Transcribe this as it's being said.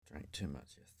drank too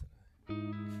much yesterday.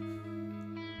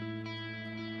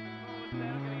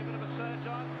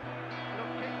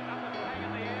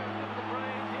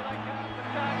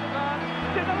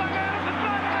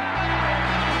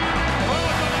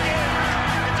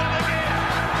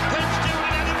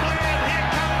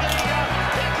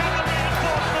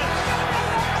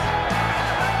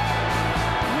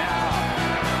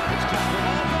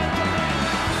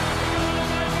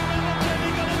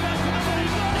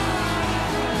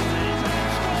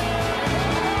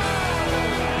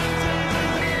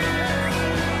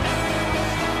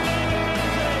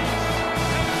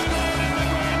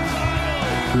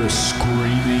 The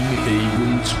Screaming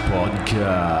Eagles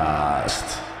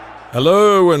Podcast.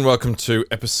 Hello and welcome to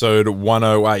episode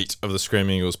 108 of the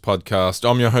Screaming Eagles Podcast.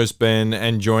 I'm your host Ben,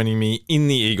 and joining me in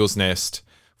the Eagles Nest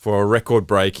for a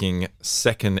record-breaking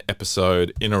second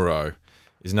episode in a row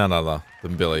is none other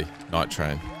than Billy Night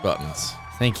Train Buttons.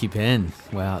 Thank you, Ben.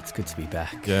 Wow, it's good to be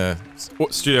back. Yeah,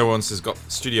 studio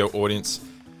audience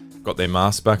got their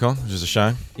masks back on, which is a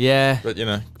shame. Yeah. But you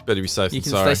know, better be safe than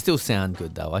sorry. They still sound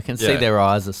good though. I can see their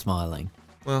eyes are smiling.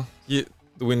 Well, the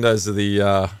windows are the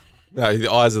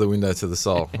eyes are the window to the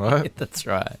soul, right? That's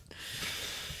right.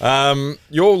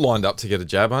 You're lined up to get a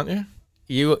jab, aren't you?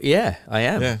 Yeah, I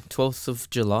am. Yeah. 12th of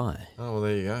July. Oh, well,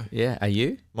 there you go. Yeah, are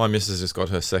you? My missus just got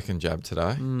her second jab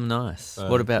today. Nice.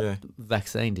 What about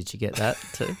vaccine? Did you get that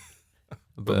too?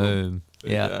 Boom.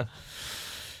 Yeah.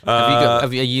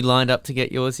 Are you lined up to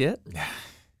get yours yet?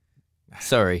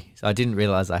 Sorry, I didn't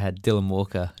realise I had Dylan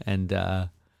Walker and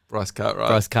Bryce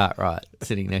Cartwright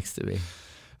sitting next to me.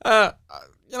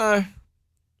 You know,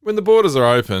 when the borders are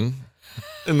open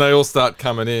and they all start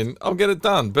coming in, I'll get it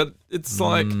done. But it's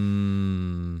like,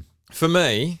 for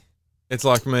me, it's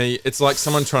like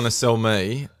someone trying to sell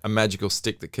me a magical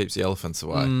stick that keeps the elephants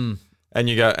away. And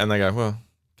they go, well,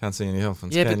 can't see any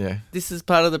elephants, can you? This is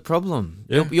part of the problem.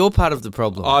 Yeah. You're part of the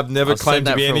problem. I've never claimed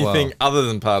to be anything other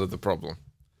than part of the problem.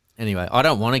 Anyway, I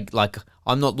don't want to,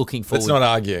 I'm not looking forward Let's not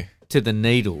argue. To the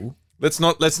needle. Let's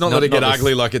not let it get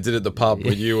ugly like it did at the pub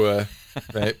where you were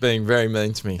being very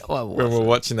mean to me when we were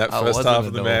watching that first half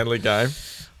of the Manly game.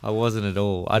 I wasn't at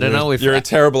all. I don't know if you're a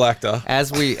terrible actor.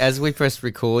 As we pressed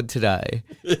record today,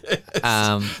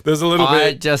 there's a little bit.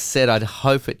 I just said I'd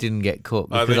hope it didn't get caught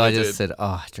because I just said,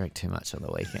 I drank too much on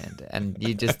the weekend, and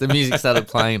the music started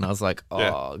playing, and I was like,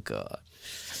 God.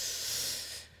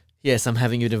 Yes, I'm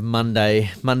having a bit of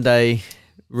Monday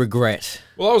regret.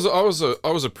 Well, I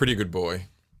was a pretty good boy.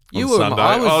 You on were. Sunday.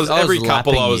 I was every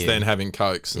couple. I was you. then having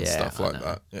Cokes and stuff like know.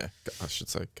 that. Yeah, I should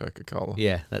say Coca-Cola.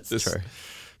 Yeah, that's true.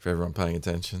 For everyone paying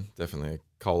attention, definitely a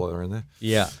cola in there.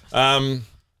 Yeah. No,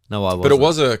 I wasn't. But it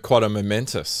was quite a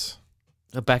momentous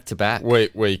back-to-back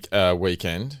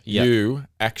weekend. Yep. You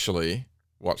actually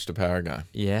watched a Parra game.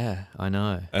 Yeah, I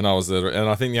know. And I was there, and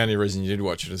I think the only reason you did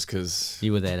watch it is because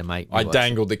you were there to make me I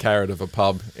dangled the carrot of a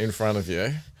pub in front of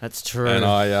you. That's true. And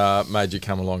I made you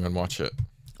come along and watch it.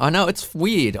 I know, it's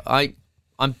weird.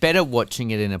 I'm better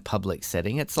watching it in a public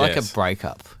setting. It's like a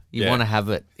breakup. You want to have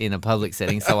it in a public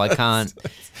setting, so I can't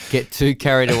get too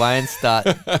carried away and start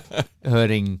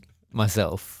hurting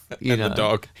myself. You know, the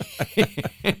dog.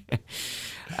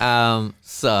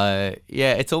 So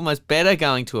yeah, it's almost better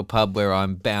going to a pub where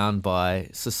I'm bound by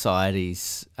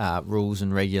society's rules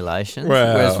and regulations.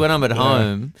 Whereas when I'm at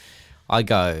home, I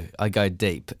go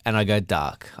deep and I go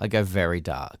dark. I go very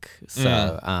dark.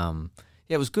 So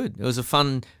it was good. It was a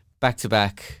fun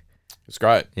back-to-back. It's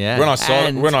great. Yeah. When I saw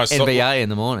NBA in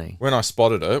the morning. When I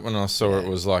spotted it, when I saw it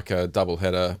was like a double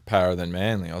header Parra than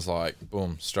Manly, I was like,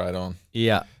 boom, straight on.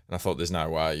 Yeah. And I thought, there's no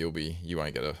way you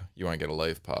won't get a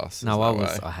leave pass.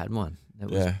 There's I had one. It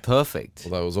was perfect.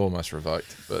 Although it was almost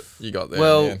revoked, but you got there.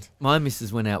 Well, in the end. My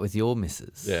missus went out with your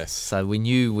missus. Yes. So we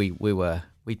knew we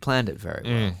planned it very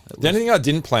well. The only thing I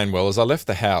didn't plan well is I left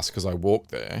the house because I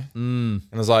walked there, and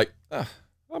I was like,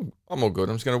 I'm all good.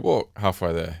 I'm just going to walk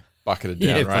halfway there. Bucketed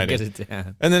down, raining.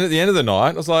 Down. And then at the end of the night,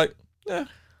 I was like,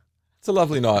 it's a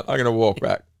lovely night. I'm going to walk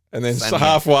back. And then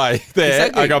halfway there,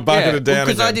 I got bucketed down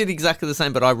because I did exactly the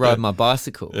same, but I rode my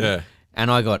bicycle. Yeah. And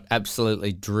I got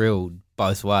absolutely drilled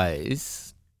both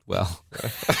ways. Well.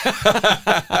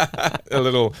 A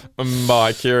little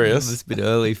bi-curious. It's a bit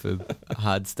early for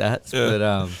hard stats. But,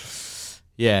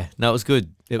 it was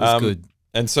good. It was good.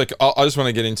 And so I just want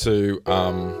to get into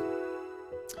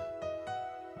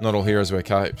Not All Heroes Wear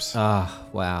Capes. Ah,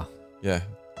 wow. Yeah,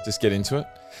 just get into it.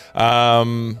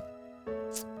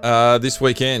 This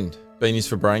weekend, Beanies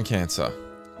for Brain Cancer.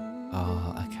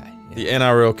 Oh, okay. Yeah. The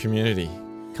NRL community.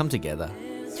 Come together.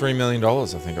 $3 million, I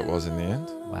think it was in the end.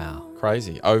 Wow.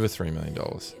 Crazy. Over $3 million.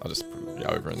 I'll just put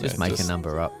the over in there. Just make a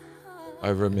number up.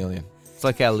 Over $1 million. It's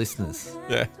like our listeners.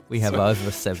 Yeah. We have over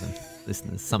 7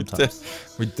 listeners sometimes.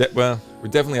 We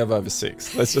definitely have over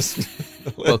 6. Let's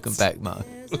Welcome back, Mo.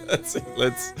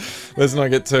 Let's not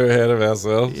get too ahead of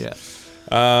ourselves. Yeah.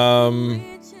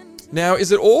 Now,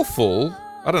 is it awful?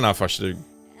 I don't know if I should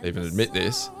even admit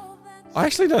this. I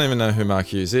actually don't even know who Mark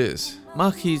Hughes is.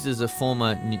 Mark Hughes is a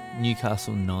former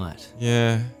Newcastle Knight.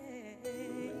 Yeah.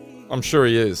 I'm sure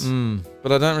he is.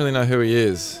 But I don't really know who he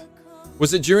is.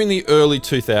 Was it during the early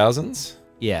 2000s?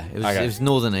 Yeah, it was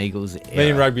Northern Eagles era. Me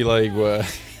and rugby league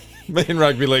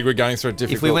were going through a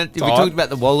difficult If we talked about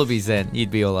the Wallabies then,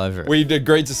 you'd be all over it. We'd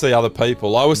agreed to see other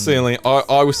people. I was seeing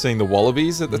the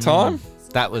Wallabies at the time.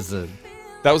 That was a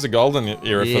golden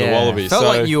era for the Wallabies. Felt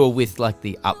like you were with like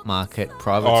the upmarket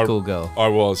private school girl. I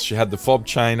was. She had the fob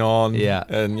chain on. Yeah.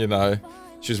 And,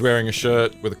 she was wearing a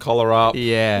shirt with a collar up.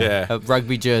 Yeah. A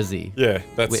rugby jersey. Yeah,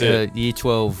 that's with it. A Year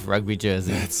 12 rugby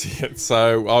jersey. That's it.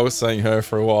 So I was seeing her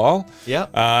for a while.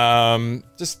 Yep.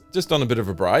 Just on a bit of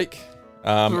a break.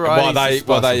 While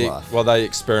they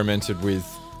experimented with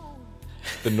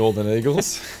the Northern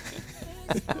Eagles.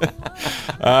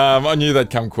 I knew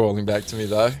they'd come crawling back to me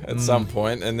though at some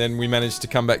point, and then we managed to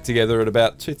come back together at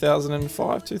about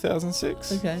 2005,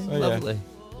 2006. Okay, so, lovely.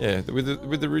 Yeah, with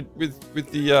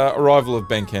the arrival of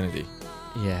Ben Kennedy.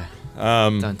 Yeah.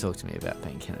 Don't talk to me about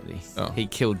Ben Kennedy. Oh. He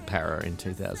killed Parra in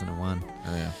 2001.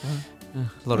 Oh yeah.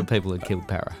 A lot of people had killed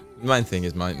Parra. The main thing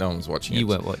is, mate, no one was watching it. You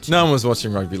weren't watching. No one was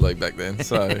watching rugby league back then,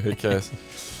 so who cares?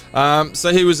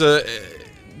 So he was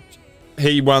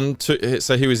he won so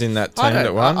he was in that team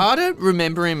that won. I don't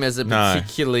remember him as a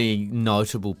particularly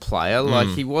notable player. Like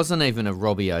he wasn't even a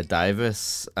Robbie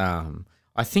O'Davis.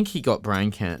 I think he got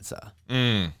brain cancer.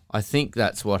 I think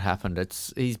that's what happened.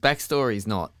 His backstory's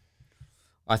not.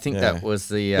 I think that was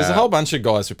the. There's a whole bunch of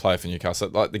guys who play for Newcastle,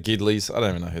 like the Gidleys. I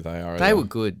don't even know who they are. They were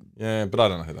good. Yeah, but I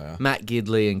don't know who they are. Matt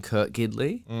Gidley and Kurt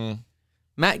Gidley.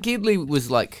 Matt Gidley was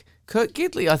like Kurt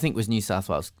Gidley. I think was New South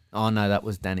Wales. Oh no, that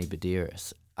was Danny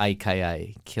Badiris,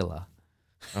 aka Killer.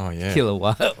 Oh yeah, Killer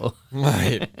Whale,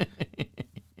 mate.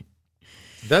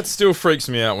 That still freaks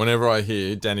me out whenever I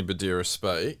hear Danny Badiris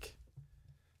speak.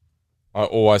 I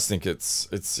always think it's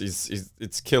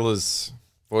Killer's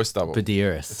voice double.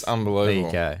 Badiris. It's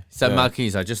unbelievable. There you go. So Mark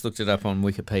Hughes, I just looked it up on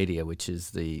Wikipedia, which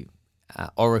is the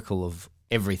oracle of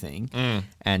everything.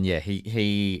 And yeah,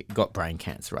 he got brain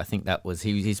cancer. I think that was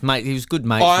his mate. He was good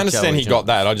mate. I understand he got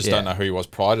that. I just don't know who he was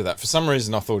prior to that. For some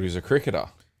reason, I thought he was a cricketer.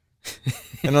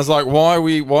 And I was like,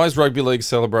 why is rugby league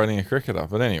celebrating a cricketer?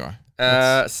 But anyway.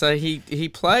 So he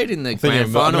played in the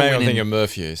grand final I'm thinking of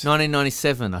Murph Hughes.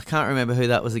 1997. I can't remember who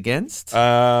that was against.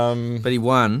 But he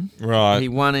won. Right. He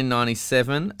won in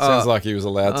 97. Sounds like he was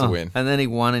allowed to win. And then he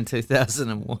won in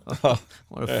 2001.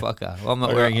 What a fucker. Well, I'm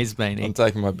not wearing his beanie. I'm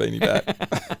taking my beanie back.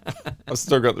 I've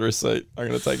still got the receipt. I'm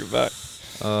going to take it back.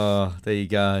 Oh, there you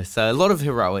go. So a lot of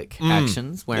heroic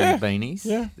actions wearing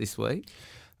beanies this week.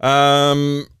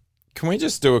 Can we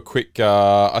just do a quick,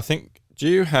 I think, do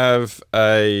you have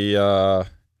a,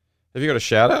 have you got a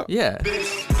shout out? Yeah.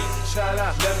 Shout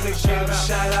out, let me give a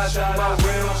shout out to my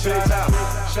real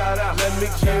bitch. Shout out, let me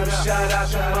give a shout out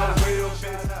to my real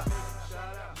bitch.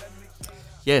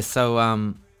 Yeah,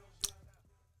 so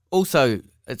also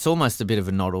it's almost a bit of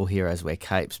a nod all heroes wear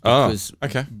capes because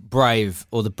Brave,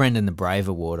 or the Brendan the Brave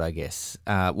Award, I guess.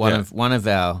 One of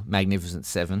our Magnificent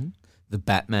Seven, the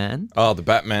Batman. Oh, the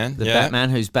Batman. The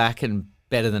Batman, who's back and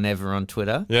better than ever on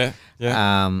Twitter.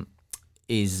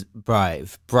 Is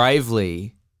Brave.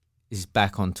 Bravely is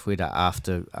back on Twitter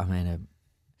after,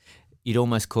 you'd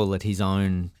almost call it his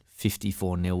own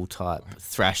 54-0 type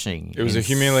thrashing. It was a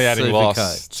humiliating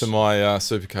loss to my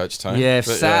Supercoach team. Yeah,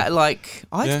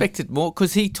 I expected more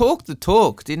because he talked the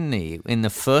talk, didn't he, in the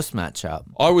first matchup?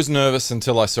 I was nervous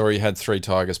until I saw he had 3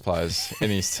 Tigers players in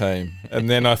his team. And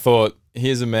then I thought,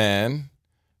 here's a man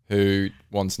who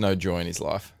wants no joy in his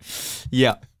life.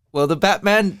 Yeah. Well, the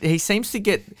Batman, he seems to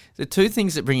get the 2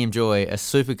 things that bring him joy are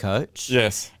Supercoach.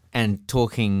 Yes. And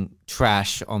talking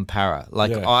trash on Parra.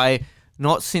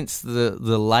 Not since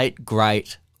the late,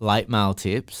 great Late Mail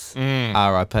Tips,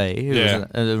 R.I.P., who was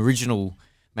an original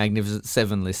Magnificent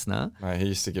Seven listener. Mate, he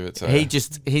used to give it to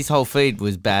his whole feed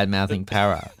was bad-mouthing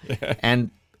Parra.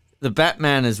 And the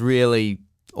Batman is really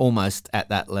almost at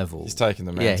that level. He's taken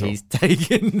the mantle. Yeah, he's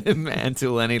taken the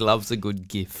mantle and he loves a good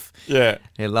gif. Yeah.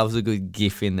 He loves a good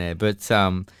gif in there. But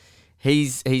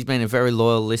he's been a very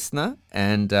loyal listener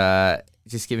and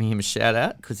just giving him a shout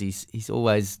out because he's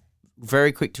always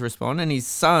very quick to respond. And his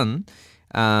son,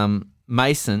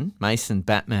 Mason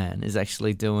Batman, is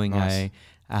actually doing a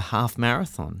half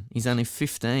marathon. He's only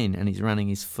 15 and he's running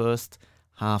his first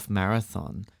half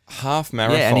marathon. Half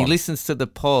marathon. Yeah, and he listens to the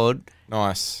pod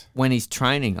Nice. when he's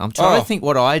training. I'm trying to think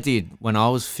what I did when I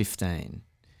was 15.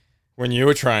 When you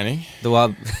were training.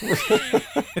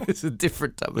 It's a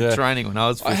different type of training when I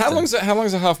was 15. How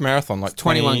long's a half marathon? Like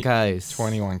 21 Ks.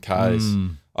 21 Ks.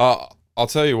 I'll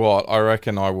tell you what, I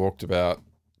reckon I walked about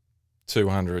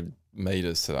 200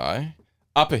 metres today.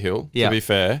 Up a hill, to be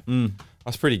fair. I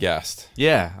was pretty gassed.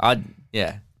 Yeah, I'd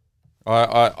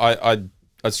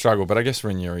struggle, but I guess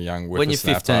when you're a young whippersnapper. When you're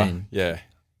 15. Yeah.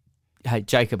 Hey,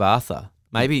 Jacob Arthur.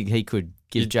 Maybe he could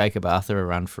give Jacob Arthur a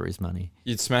run for his money.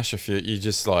 You'd smash a few. You'd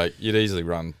easily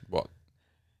run,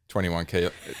 21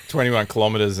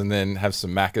 kilometres and then have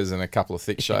some Maccas and a couple of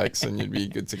thick shakes and you'd be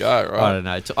good to go, right? I don't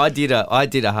know. I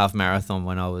did a half marathon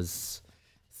when I was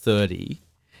 30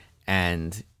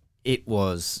 and it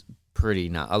was pretty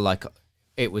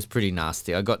it was pretty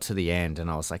nasty. I got to the end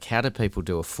and I was like, how do people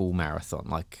do a full marathon?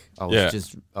 Like I was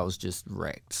just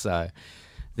wrecked. So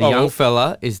the young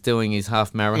fella is doing his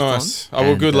half marathon. Nice. Oh,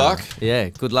 well, good luck. Yeah,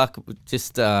 good luck.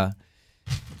 Just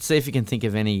see if you can think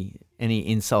of any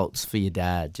insults for your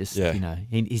dad. Just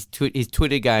his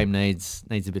Twitter game needs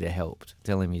a bit of help.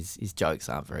 Tell him his jokes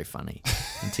aren't very funny,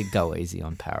 and to go easy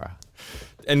on Parra.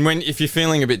 And if you're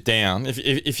feeling a bit down,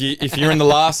 if you're in the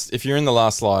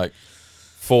last like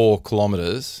 4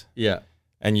 kilometres,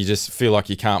 and you just feel like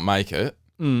you can't make it,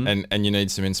 and you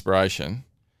need some inspiration,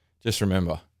 just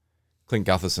remember. Clint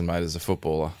Gutherson, mate, is a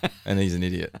footballer, and he's an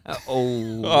idiot.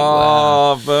 Boom.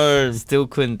 Still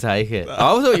couldn't take it. I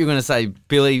thought you were going to say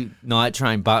Billy Night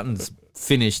Train Buttons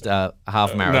finished a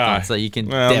half marathon, so you can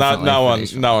definitely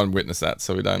no one witnessed that,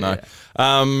 so we don't know.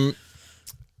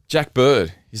 Jack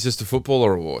Bird, he's just a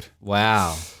footballer award.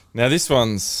 Wow. Now this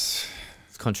one's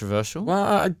controversial.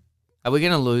 Well, are we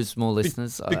going to lose more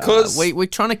listeners? Because we're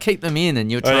trying to keep them in,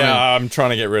 and you're trying. I'm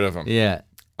trying to get rid of them. Yeah.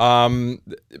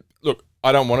 Look,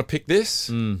 I don't want to pick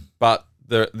this, but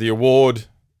the award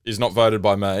is not voted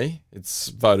by me. It's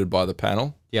voted by the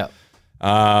panel. Yeah.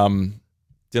 Dylan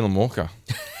Walker.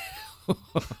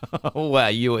 Wow,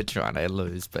 you were trying to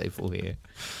lose people here.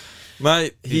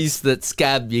 Mate, he's that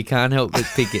scab, you can't help but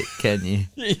pick it, can you?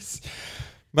 He's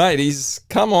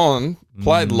come on,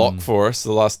 played lock for us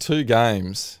the last 2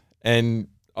 games, and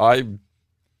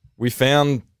we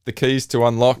found the keys to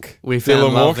unlock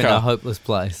Dylan love Walker in a hopeless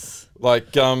place.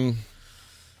 Like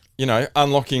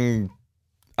unlocking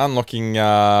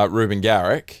Ruben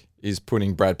Garrick is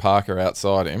putting Brad Parker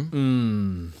outside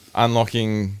him.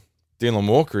 Unlocking Dylan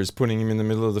Walker is putting him in the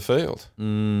middle of the field.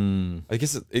 I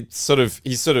guess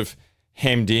he's sort of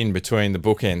hemmed in between the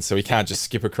bookends, so he can't just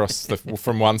skip across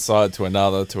from one side to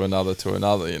another, to another, to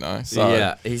another, you know. So,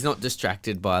 yeah, he's not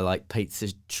distracted by like pizza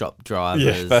shop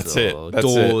drivers or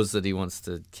doors that he wants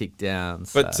to kick down.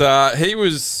 So. But he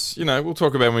was, we'll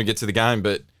talk about when we get to the game,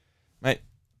 but mate,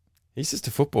 he's just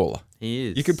a footballer. He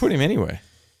is. You could put him anywhere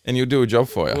and he'll do a job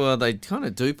for you. Well, they kind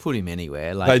of do put him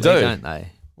anywhere lately, they do, don't they?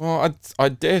 Well, I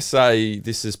dare say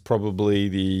this is probably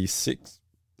the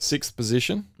sixth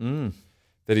position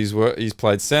that he's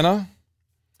played centre,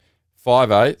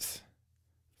 5/8,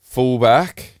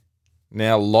 fullback,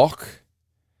 now lock,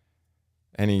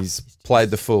 and he's played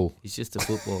the full. He's just a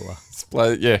footballer.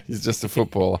 He's just a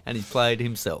footballer. And he's played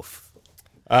himself.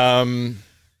 Have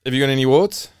you got any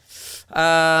awards?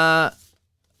 Well,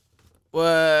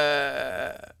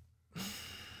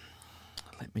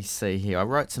 let me see here. I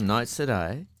wrote some notes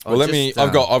today. Well,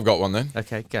 I've got one then.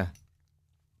 Okay, go.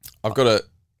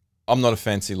 I'm not a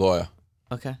fancy lawyer.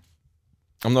 Okay.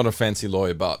 I'm not a fancy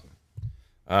lawyer, but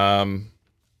I'm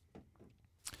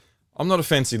not a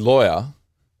fancy lawyer,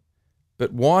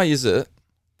 but why is it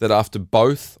that after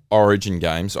both Origin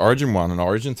games, Origin 1 and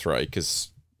Origin 3,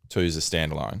 because 2 is a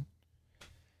standalone,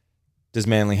 does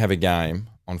Manly have a game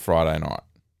on Friday night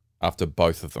after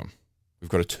both of them? We've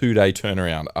got a 2-day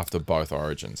turnaround after both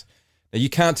Origins. Now, you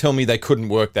can't tell me they couldn't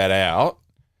work that out,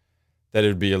 that it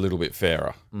would be a little bit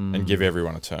fairer and give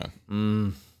everyone a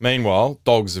turn. Meanwhile,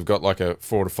 Dogs have got like a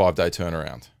 4 to 5 day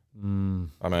turnaround.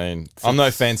 I mean, I'm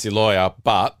no fancy lawyer,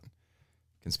 but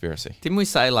conspiracy. Didn't we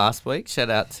say last week, shout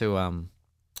out to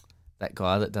that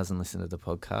guy that doesn't listen to the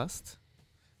podcast,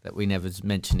 that we never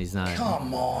mentioned his name?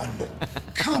 Come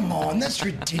on, that's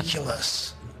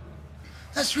ridiculous.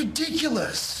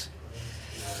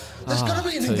 There's got to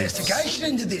be an investigation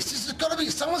into this.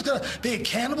 Someone's got to be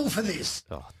accountable for this.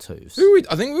 Oh, twos.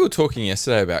 I think we were talking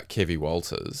yesterday about Kevy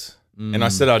Walters, and I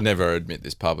said I'd never admit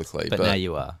this publicly. But now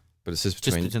you are. But it's just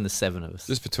between the 7 of us.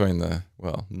 Just between the,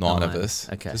 9 of us.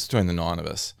 Okay. Just between the 9 of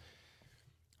us.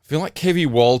 I feel like Kevy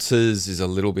Walters is a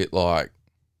little bit like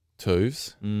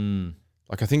twos.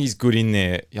 Like, I think he's good in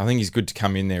there. I think he's good to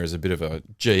come in there as a bit of a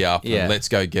G up and let's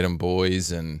go get 'em,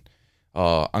 boys. And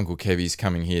Uncle Kevy's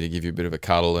coming here to give you a bit of a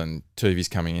cuddle, and Tuvi's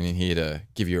coming in here to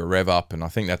give you a rev up. And I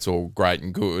think that's all great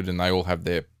and good, and they all have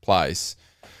their place.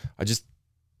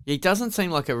 He doesn't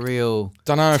seem like a real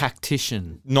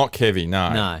tactician. Not Kevy,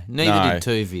 no. No, neither did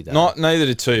Tuvi, though. Neither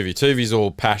did Tuvi. Tuvi's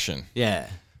all passion. Yeah.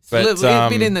 But, a little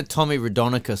bit in the Tommy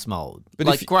Rodonicus mould. But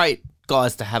like, great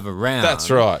guys to have around. That's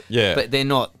right, yeah. But they're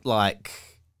not like,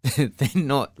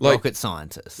 rocket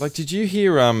scientists. Like, did you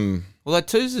hear... Well,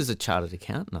 Tuz is a chartered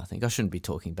accountant, I think. I shouldn't be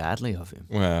talking badly of him.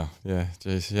 Well, yeah,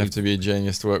 geez, you have to be a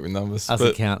genius to work with numbers. Us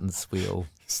accountants, we all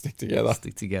stick together.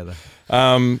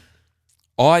 But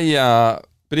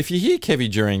if you hear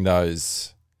Kevy during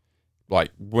those,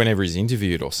 like, whenever he's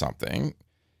interviewed or something,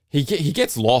 he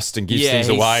gets lost and gives things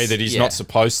away that he's not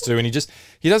supposed to, and he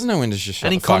doesn't know when to just shut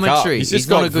the fuck up. And in commentary, he's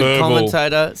not a good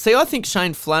commentator. See, I think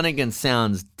Shane Flanagan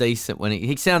sounds decent when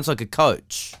he sounds like a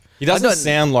coach. He doesn't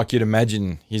sound like you'd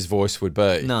imagine his voice would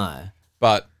be. No.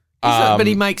 But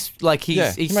he makes, like, he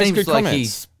seems like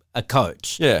he's a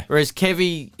coach. Yeah. Whereas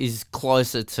Kevy is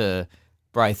closer to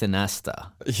Braith and Astor.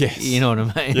 Yes. You know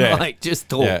what I mean? Yeah. Like, just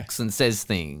talks and says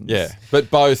things. Yeah. But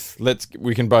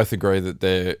we can both agree that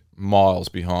they're miles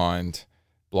behind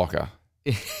Blocker.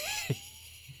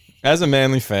 As a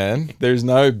Manly fan, there's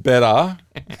no better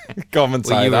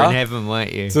commentator. Well, you were in heaven,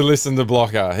 weren't you? To listen to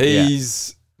Blocker.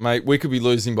 Mate, we could be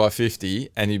losing by 50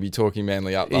 and he'd be talking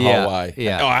Manly up the whole way.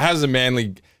 Yeah. How's a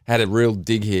Manly had a real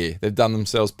dig here? They've done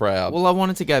themselves proud. Well, I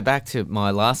wanted to go back to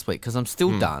my last week because I'm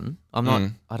still done. I'm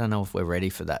not. I don't know if we're ready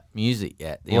for that music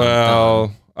yet. I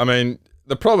mean,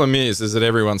 the problem is that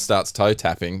everyone starts toe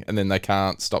tapping and then they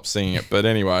can't stop singing it. But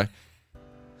anyway.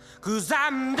 'Cause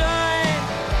I'm done.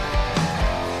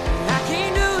 I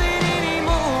can't do it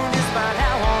anymore despite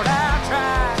how hard I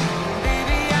try.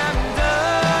 Baby, I'm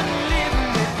done living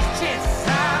with the chance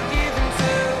I've given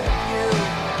to you.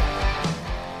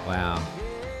 Wow.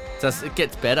 It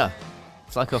gets better.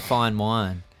 It's like a fine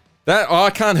wine. That I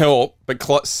can't help but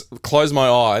close my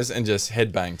eyes and just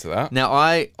headbang to that. Now,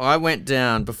 I went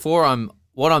down before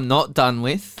what I'm not done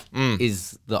with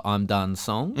is the I'm Done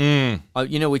song.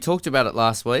 We talked about it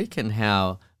last week and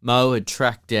how Mo had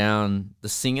tracked down the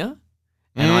singer,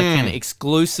 and I can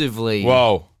exclusively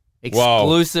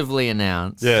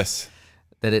announce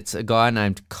that it's a guy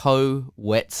named Co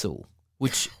Wetzel.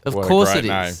 Which, of course it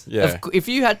is. Yeah. If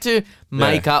you had to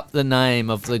make up the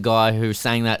name of the guy who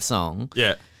sang that song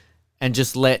and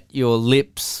just let your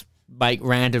lips make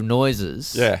random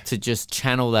noises to just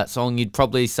channel that song, you'd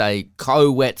probably say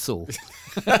Co Wetzel.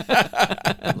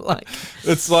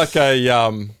 It's like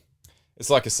a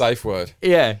safe word.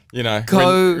 Yeah. You know,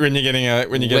 Co when you're getting a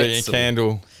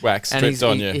candle wax stripped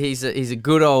on you. He's a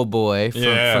good old boy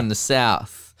from the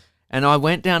south. And I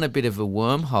went down a bit of a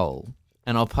wormhole.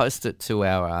 And I'll post it to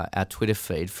our Twitter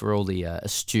feed for all the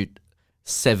astute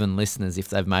 7 listeners if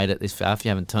they've made it this far. If you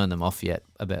haven't turned them off yet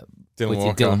about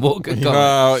Dylan Walker.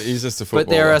 No, he's just a footballer. But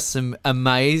there are some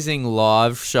amazing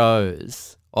live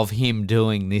shows of him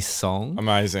doing this song.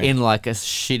 Amazing. In like a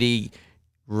shitty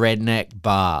redneck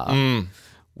bar.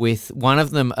 With one of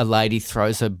them, a lady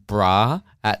throws a bra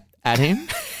at him.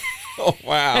 Oh,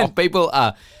 wow. And people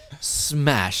are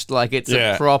smashed. Like it's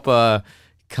a proper...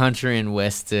 country and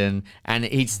western, and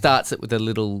he starts it with a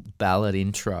little ballad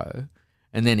intro,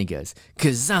 and then he goes,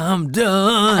 'cause I'm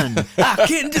done, I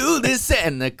can do this,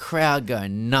 and the crowd go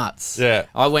nuts. Yeah.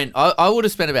 I would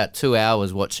have spent about 2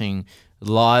 hours watching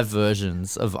live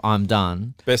versions of I'm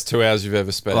Done. Best 2 hours you've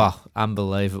ever spent. Oh,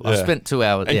 unbelievable. I spent 2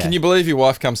 hours. And can you believe your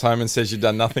wife comes home and says you've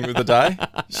done nothing with the day?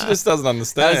 She just doesn't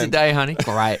understand. How's your day, honey?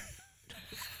 Great.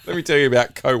 Let me tell you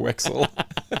about Co Wexel.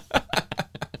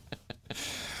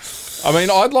 I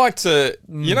mean, I'd like to.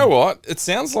 You know what? It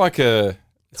sounds like a.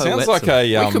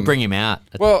 We could bring him out.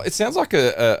 Well, it sounds like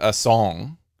a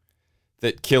song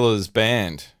that Killer's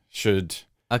band should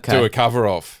do a cover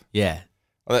of. Yeah.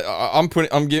 I'm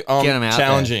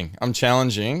challenging. I'm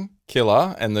challenging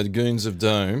Killer and the Goons of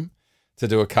Doom to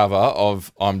do a cover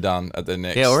of I'm Done at the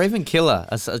next. Yeah, or even Killer,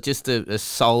 just a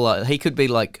solo. He could be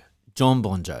like John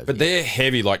Bon Jovi. But they're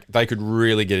heavy. Like, they could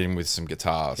really get in with some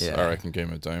guitars, I reckon,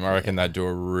 Goon of Doom. I reckon they'd do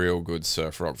a real good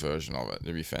surf rock version of it.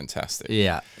 It'd be fantastic.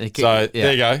 Yeah. There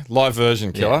you go. Live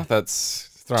version, Killer. Yeah.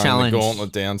 That's throwing the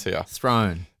gauntlet down to you.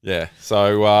 Thrown. Yeah.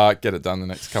 So get it done the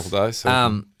next couple of days.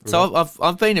 So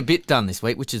I've been a bit done this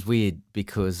week, which is weird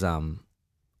because the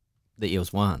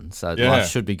Eels won. So life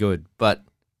should be good. But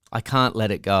I can't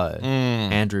let it go.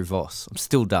 Andrew Voss. I'm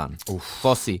still done.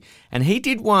 Vossy. And he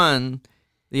did one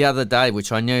the other day,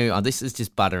 which I knew. This is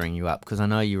just buttering you up because I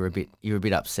know you were a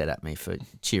bit upset at me for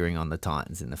cheering on the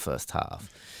Titans in the first half.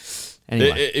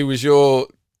 Anyway. It was your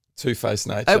two-faced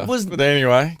nature. It was- But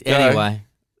anyway. go. Anyway,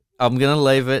 I'm going to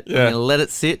leave it. Yeah. I'm going to let it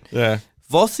sit. Yeah.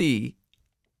 Vossi,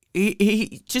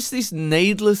 he just this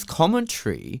needless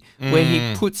commentary where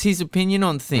he puts his opinion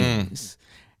on things.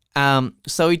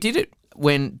 So he did it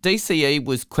when DCE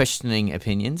was questioning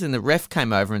opinions, and the ref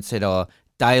came over and said, "Oh,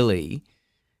 Daly,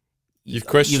 You've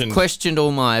questioned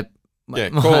all my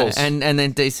calls." and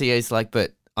then DCE's like,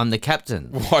 but I'm the captain.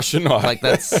 Why shouldn't I? Like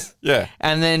that's Yeah.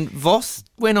 And then Voss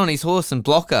went on his horse, and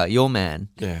Blocker, your man,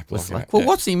 Yeah. was Blocker, like, well, yeah.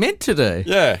 what's he meant to do?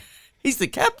 Yeah. He's the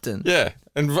captain. Yeah.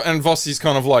 And Vossi's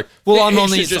kind of like, Well, he I'm on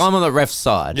should I'm on the ref's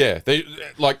side. Yeah. For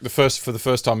the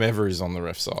first time ever, he's on the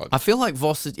ref side. I feel like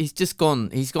Voss, he's gone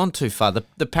too far.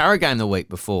 The Parra game the week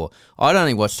before, I'd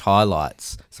only watched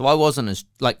highlights, so I wasn't as,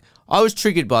 like, I was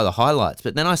triggered by the highlights,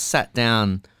 but then I sat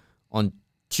down on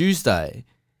Tuesday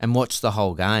and watched the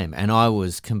whole game, and I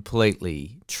was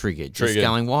completely triggered. Just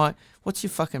going, why? What's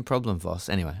your fucking problem, Voss?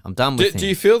 Anyway, I'm done with him. Do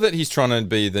you feel that he's trying to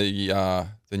be the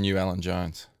new Alan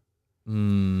Jones?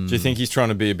 Do you think he's trying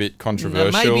to be a bit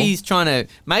controversial? No, maybe he's trying to.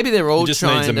 Maybe they're all He just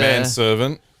trying needs a to.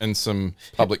 manservant and some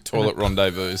public toilet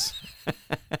rendezvous.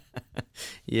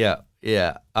 Yeah.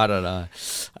 I don't know.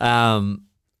 I'm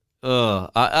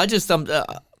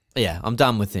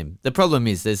done with him. The problem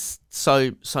is there's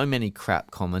so many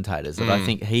crap commentators that I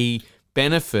think he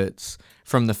benefits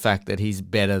from the fact that he's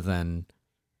better than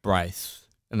Braith.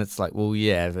 And it's like, well,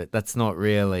 yeah, but that's not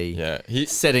really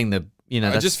setting the,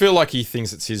 I just feel like he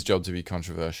thinks it's his job to be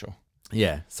controversial.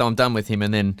 Yeah. So I'm done with him.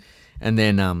 And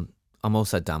then I'm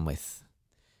also done with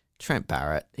Trent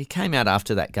Barrett. He came out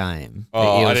after that game.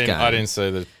 Oh, I didn't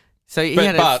see the. So he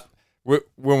when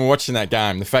we're watching that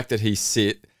game, the fact that he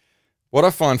what I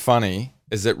find funny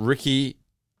is that Ricky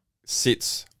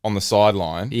sits on the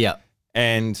sideline. Yeah.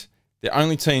 And the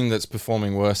only team that's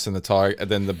performing worse than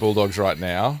the Bulldogs right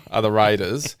now are the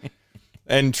Raiders.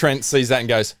 And Trent sees that and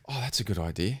goes, "Oh, that's a good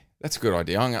idea. That's a good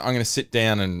idea. I'm going to sit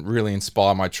down and really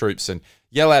inspire my troops and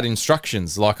yell out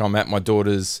instructions like I'm at my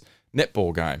daughter's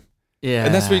netball game." Yeah.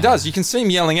 And that's what he does. You can see him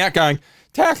yelling out, going,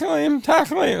 "Tackle him,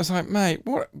 tackle him." I was like, mate,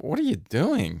 what are you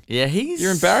doing? Yeah,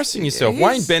 You're embarrassing yourself.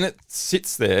 Wayne Bennett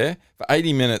sits there for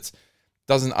 80 minutes,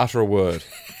 doesn't utter a word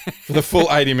for the full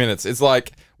 80 minutes. It's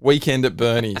like Weekend at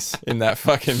Bernie's in that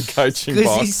fucking coaching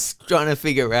Because box. he's trying to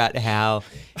figure out how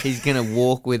he's going to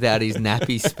walk without his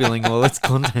nappy spilling all its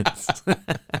contents.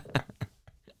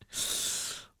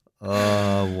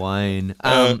 Oh, Wayne.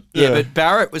 But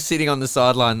Barrett was sitting on the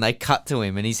sideline. They cut to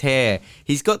him and his hair.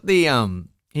 He's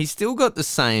still got the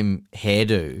same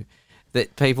hairdo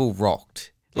that people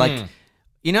rocked. Like,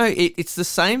 it's the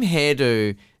same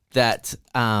hairdo that,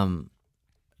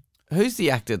 who's the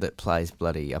actor that plays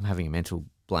I'm having a mental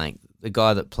blank. The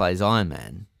guy that plays Iron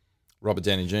Man. Robert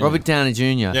Downey Jr. Robert Downey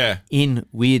Jr. Yeah. In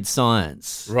Weird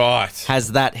Science. Right.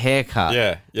 Has that haircut.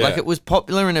 Yeah. Like it was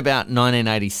popular in about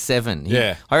 1987.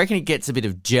 I reckon he gets a bit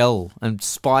of gel and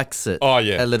spikes it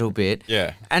a little bit.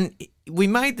 Yeah. And we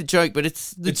made the joke, but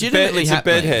it's legitimately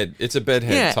happening. It's a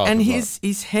bedhead type and of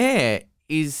his hair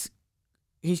he's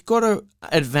got a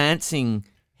advancing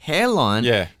hairline.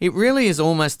 Yeah. It really is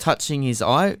almost touching his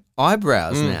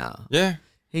eyebrows now. Yeah.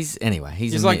 He's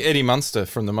like Eddie Munster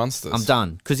from the Munsters. I'm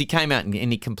done because he came out and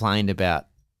he complained about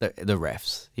the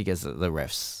refs. He goes, the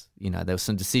refs, there were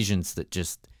some decisions that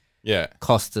just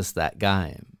cost us that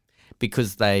game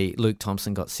because Luke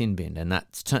Thompson got sin binned, and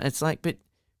it's like, but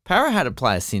Parra had a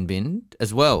player sin binned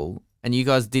as well, and you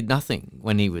guys did nothing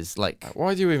when he was like.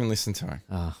 Why do you even listen to him?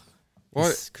 Oh,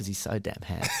 because he's so damn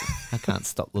handsome. I can't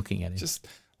stop looking at him. Just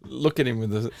look at him with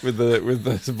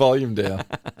the volume down.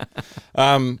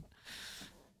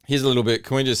 Here's a little bit.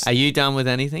 Can we just? Are you done with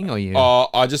anything, or you? Oh,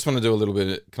 I just want to do a little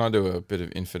bit. Can I do a bit of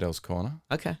Infidel's Corner?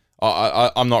 Okay.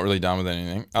 I'm not really done with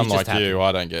anything. Unlike happy. you,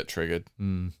 I don't get triggered.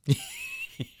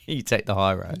 You take the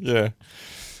high road. Yeah.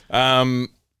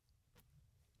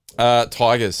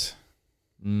 Tigers.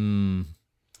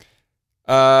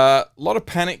 A lot of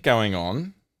panic going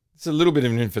on. It's a little bit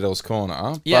of an Infidel's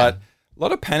Corner, but a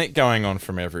lot of panic going on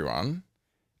from everyone.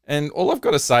 And all I've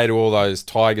got to say to all those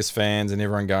Tigers fans and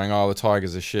everyone going, "Oh, the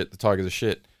Tigers are shit, the Tigers are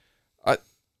shit,"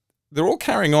 they're all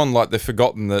carrying on like they've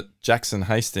forgotten that Jackson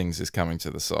Hastings is coming to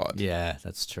the side. Yeah,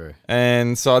 that's true.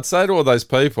 And so I'd say to all those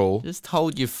people, just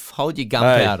hold your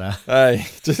gunpowder. Hey,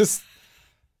 just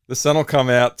the sun will come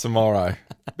out tomorrow.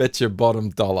 Bet your bottom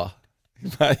dollar.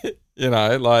 I think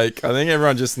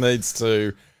everyone just needs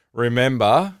to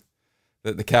remember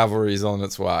that the cavalry is on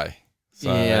its way.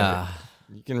 So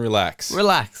you can relax.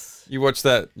 You watch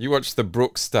the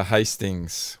Brooks to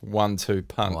Hastings 1-2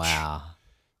 punch. Wow.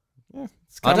 Yeah,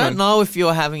 I don't know if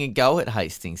you're having a go at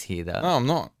Hastings here, though. No, I'm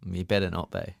not. You better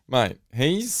not be. Mate,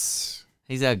 he's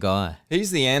He's our guy.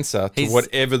 He's the answer to He's-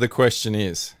 whatever the question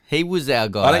is. He was our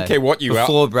guy. I don't care what you are.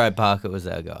 Before Brad Parker was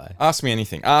our guy. Ask me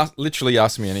anything. Literally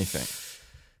ask me anything.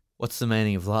 What's the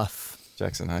meaning of life?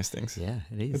 Jackson Hastings. Yeah,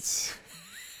 it is.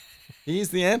 He's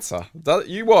the answer.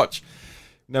 You watch.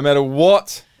 No matter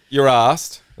what you're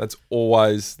asked, that's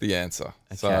always the answer.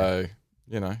 Okay. So,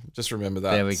 just remember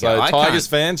that. There we so go. I Tigers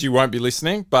can't- fans, you won't be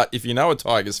listening, but if you know a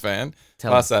Tigers fan,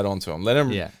 Tell pass that on to them. Let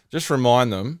them, Yeah. just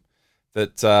remind them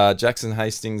that Jackson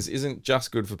Hastings isn't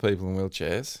just good for people in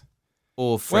wheelchairs.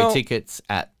 Or free tickets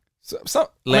at... I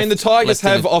mean, the Tigers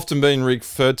have often been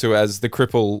referred to as the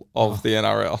cripple of the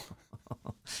NRL.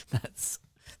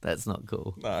 That's not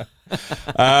cool. No.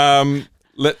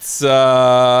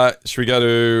 Should we go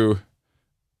to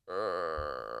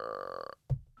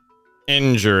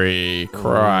injury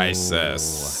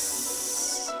crisis?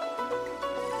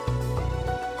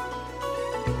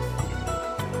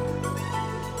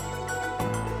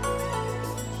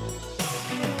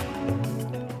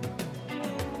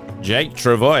 Jake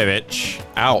Trbojevic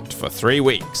out for 3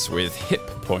 weeks with hip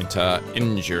pointer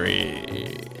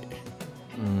injury.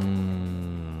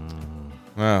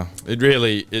 Well, it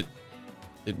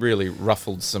really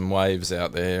ruffled some waves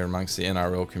out there amongst the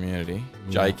NRL community.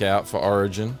 Yeah. Jake out for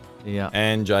Origin. Yeah.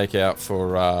 And Jake out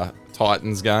for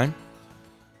Titans game.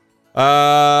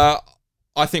 I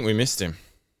think we missed him.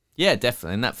 Yeah,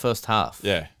 definitely. In that first half.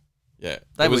 Yeah.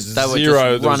 They were just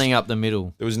running up the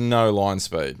middle. There was no line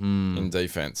speed in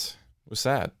defense. It was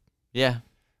sad. Yeah.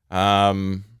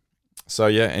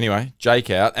 Anyway, Jake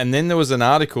out. And then there was an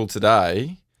article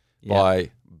today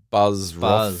by Buzz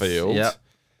Rothfield. Yep.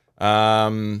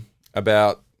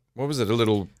 About, what was it, a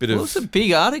little bit Well, of... it's a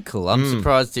big article. I'm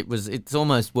surprised it's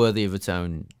almost worthy of its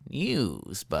own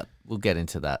news, but we'll get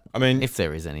into that. I mean... if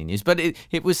there is any news. But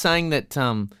it was saying that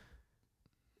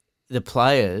the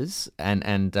players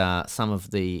and some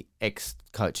of the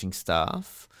ex-coaching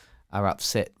staff are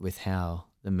upset with how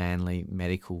the Manly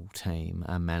medical team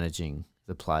are managing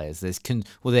the players.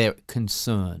 They're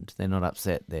concerned. They're not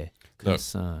upset. They're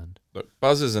concerned. Look,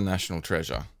 Buzz is a national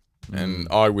treasure, and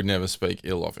I would never speak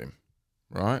ill of him,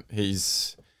 right?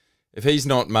 If he's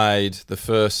not made the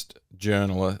first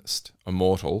journalist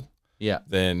immortal,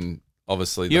 then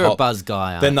obviously you're a Buzz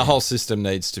guy, aren't then the you? whole system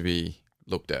needs to be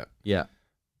looked at. Yeah.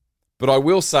 But I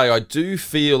will say I do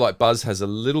feel like Buzz has a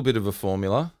little bit of a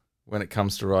formula when it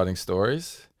comes to writing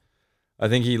stories. I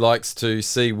think he likes to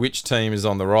see which team is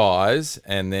on the rise,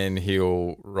 and then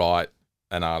he'll write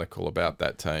an article about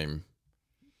that team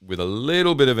with a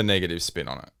little bit of a negative spin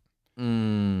on it.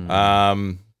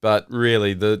 But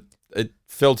really, it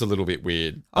felt a little bit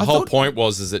weird. The whole point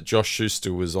is that Josh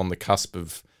Schuster was on the cusp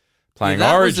of playing Origin.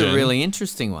 That was a really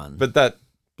interesting one. But that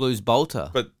Blues bolter.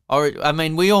 But I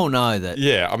mean, we all know that.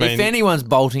 Yeah, I mean, if anyone's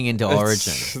bolting into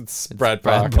Origin, it's Brad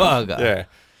Parker. Yeah.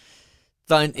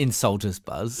 Don't insult us,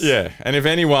 Buzz. Yeah, and if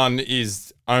anyone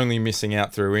is only missing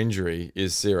out through injury,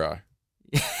 is Ciro.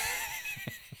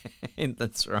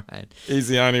 That's right. He's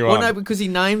the only one. Well, no, because he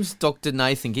names Dr.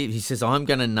 Nathan Gibbs. He says, I'm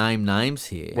going to name names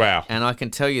here. Wow. And I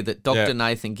can tell you that Dr.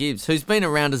 Nathan Gibbs, who's been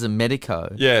around as a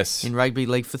medico in rugby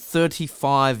league for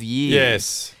 35 years.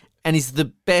 Yes. And is the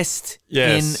best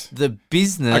in the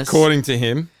business. According to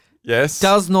him, yes.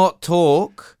 Does not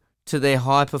talk to their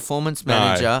high performance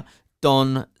manager,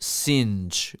 Don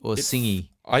Singe, or Singy.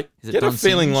 I get a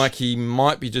feeling like he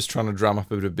might be just trying to drum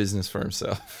up a bit of business for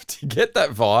himself. Do you get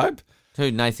that vibe? Who,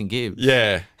 Nathan Gibbs?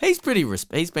 Yeah. He's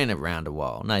he's been around a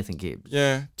while, Nathan Gibbs.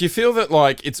 Yeah. Do you feel that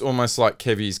like it's almost like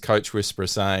Kevy's coach whisperer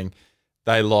saying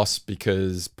they lost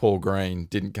because Paul Green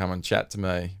didn't come and chat to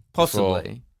me?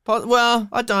 Possibly. Well,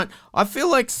 I don't. I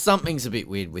feel like something's a bit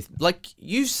weird with, like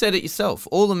you said it yourself.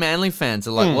 All the Manly fans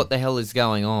are like, what the hell is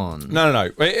going on? No.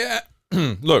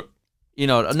 Look. You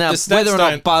know, now whether or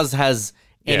not Buzz has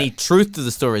any truth to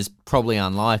the story is probably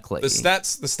unlikely. The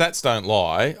stats don't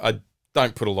lie. I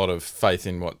don't put a lot of faith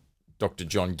in what Dr.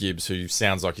 John Gibbs, who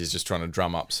sounds like he's just trying to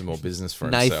drum up some more business for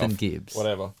himself. Nathan Gibbs.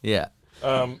 Whatever. Yeah.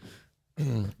 Now,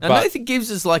 Nathan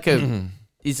Gibbs is like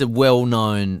is a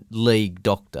well-known league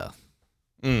doctor.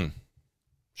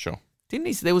 Sure. Didn't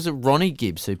he? There was a Ronnie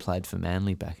Gibbs who played for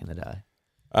Manly back in the day.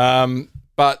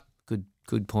 But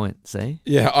good point. See?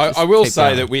 Yeah, I will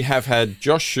say that we have had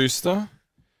Josh Schuster,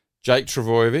 Jake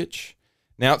Trbojevic.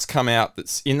 Now it's come out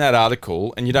that's in that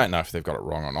article, and you don't know if they've got it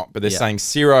wrong or not, but they're saying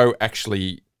Ciro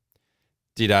actually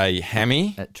did a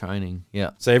hammy at training.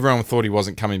 Yeah. So everyone thought he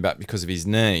wasn't coming back because of his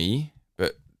knee,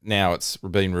 but now it's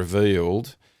been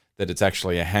revealed that it's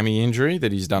actually a hammy injury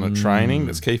that he's done at training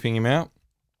that's keeping him out.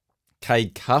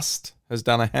 Cade Cust has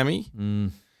done a hammy.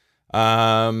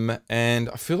 And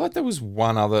I feel like there was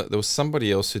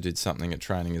somebody else who did something at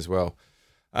training as well.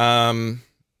 So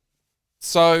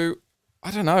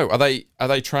I don't know. Are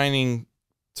they training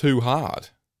too hard?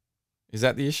 Is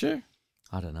that the issue?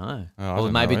 I don't know. Oh, I or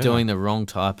don't maybe know, doing the wrong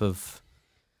type of.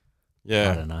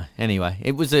 Yeah. I don't know. Anyway,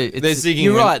 it was a. They're zigging.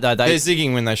 You're right though. They're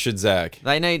zigging when they should zag.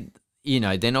 They need.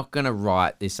 They're not going to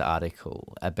write this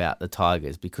article about the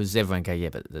Tigers because everyone go, yeah,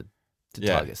 but the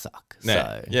Tigers suck.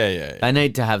 Yeah. So Yeah. they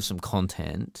need to have some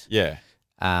content. Yeah.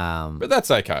 But But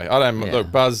that's okay. I don't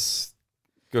look. Buzz,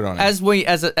 good on him.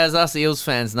 as us Eels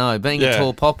fans know, being a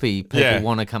tall poppy, people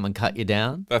want to come and cut you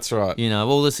down. That's right.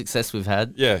 All the success we've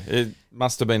had. Yeah, it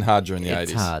must have been hard during the 80s.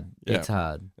 It's hard. Yeah. It's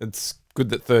hard. It's good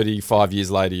that 35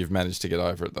 years later you've managed to get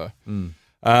over it,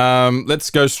 though. Let's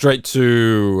go straight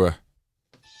to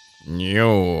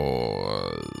news.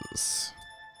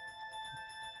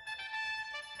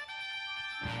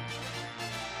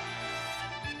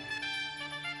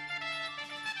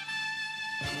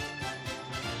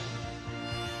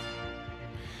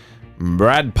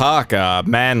 Brad Parker,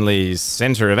 Manly's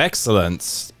Centre of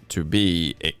Excellence, to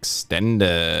be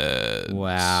extended.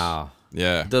 Wow.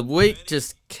 Yeah. The week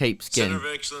just keeps getting. Centre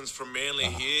of Excellence from Manly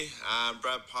here.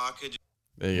 Brad Parker.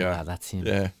 There you go. Wow, that's him.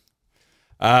 Yeah.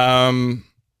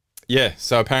 Yeah,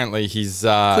 so apparently he's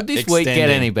Could this week get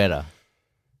extending any better?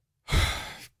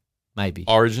 Maybe.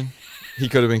 Origin. He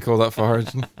could have been called up for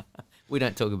Origin. We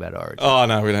don't talk about Origin. Oh,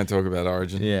 no, we don't talk about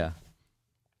Origin. Yeah.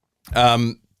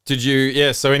 Did you...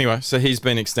 Yeah, so anyway, so he's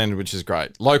been extended, which is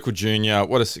great. Local junior,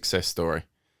 what a success story.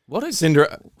 What a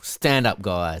stand-up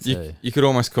guy, too. You could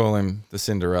almost call him the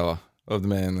Cinderella of the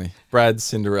Manly. Brad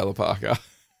Cinderella Parker.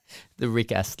 The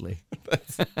Rick Astley.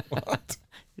 What?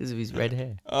 Because of his red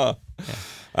hair. Oh.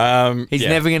 He's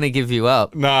never going to give you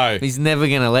up. No. He's never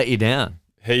going to let you down.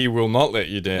 He will not let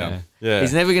you down. Yeah.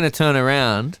 He's never going to turn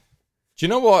around. Do you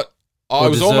know what? I Or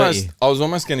was desert you.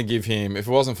 almost going to give him, if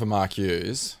it wasn't for Mark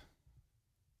Hughes,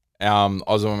 I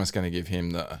was almost going to give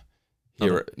him the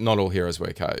hero, not all heroes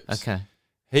wear capes. Okay.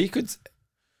 He could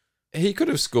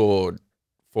have scored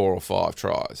 4 or 5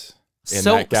 tries in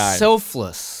that game.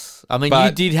 Selfless. I mean,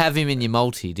 But- you did have him in your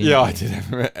multi, didn't you? Yeah, I did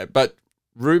have him. But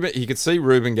he could see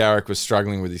Ruben Garrick was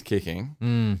struggling with his kicking.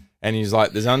 And he's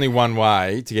like, there's only one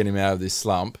way to get him out of this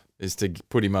slump is to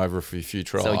put him over for a few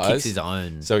tries. So he kicks his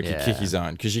own. So he can kick his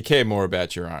own because you care more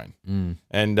about your own.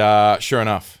 And sure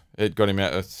enough, it got him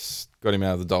out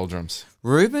of the doldrums.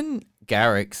 Ruben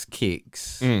Garrick's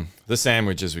kicks. The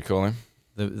sandwich, as we call him.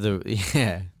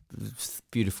 The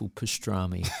beautiful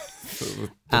pastrami.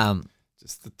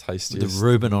 Just the tastiest. The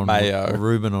Reuben on mayo.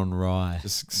 Reuben on rye.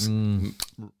 Just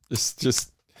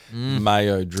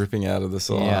mayo dripping out of the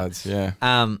sides. Yeah.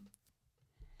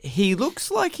 He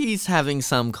looks like he's having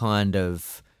some kind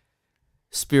of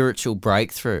spiritual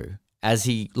breakthrough as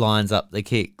he lines up the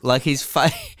kick. Like his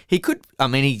face, he could. I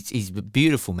mean, he's a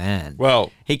beautiful man.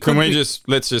 Well, He can could we be-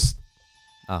 let's just.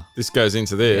 Oh. This goes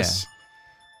into this.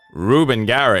 Ruben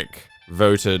Garrick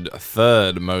voted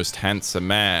 3rd most handsome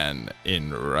man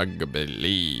in rugby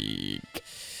league.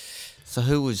 So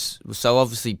who was? So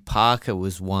obviously Parker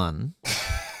was 1.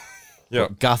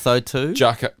 Yep. Gutho 2.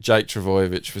 Jake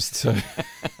Travojevic was 2.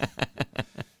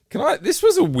 This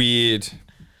was a weird.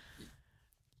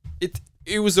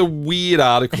 It was a weird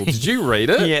article. Did you read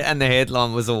it? Yeah, and the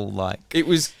headline was all like It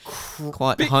was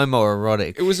quite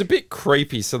homoerotic. It was a bit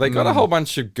creepy. So they got a whole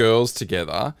bunch of girls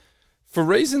together. For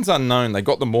reasons unknown, they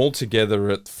got them all together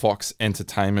at Fox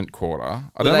Entertainment Quarter.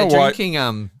 I don't Were they know why. drinking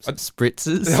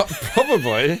spritzers?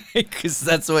 Probably. Because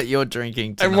that's what you're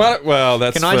drinking tonight. And what? Well,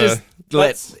 that's. Can I just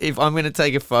if I'm going to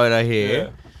take a photo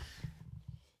here?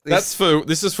 Yeah.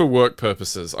 This is for work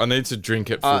purposes. I need to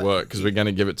drink it for work because we're going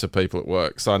to give it to people at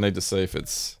work. So I need to see if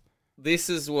it's. This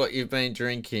is what you've been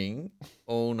drinking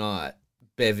all night,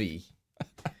 Bevy.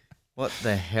 What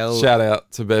the hell Shout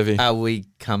out to Bevy. are we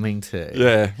coming to?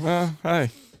 Yeah. Well, hey.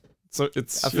 So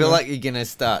it's. I feel like you're going to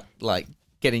start like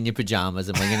getting your pajamas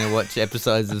and we're going to watch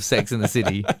episodes of Sex and the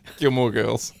City. Gilmore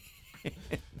Girls.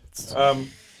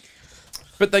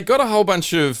 But they got a whole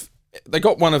bunch of. They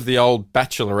got one of the old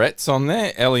bachelorettes on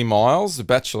there, Ellie Miles, the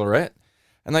bachelorette,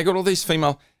 and they got all these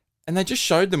female, and they just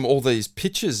showed them all these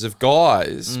pictures of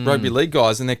guys, rugby league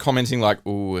guys, and they're commenting like,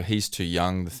 "Oh, he's too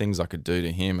young. The things I could do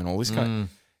to him, and all this kind."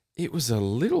 It was a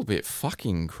little bit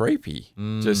fucking creepy,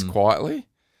 just quietly.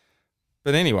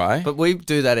 But anyway, But we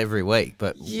do that every week.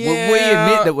 But we Yeah.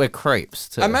 admit that we're creeps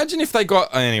too. imagine if they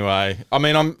got anyway. I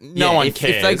mean, no one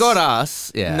cares. If they got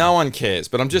us, No one cares,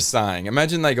 but I'm just saying,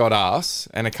 imagine they got us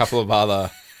and a couple of other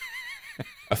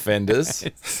offenders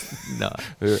no.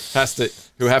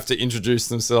 who have to introduce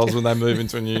themselves when they move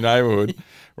into a new neighborhood,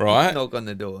 right? Knock on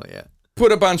the door, yeah.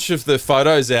 put a bunch of the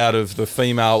photos out of the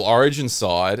female Origin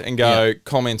side and go Yeah.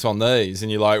 comment on these,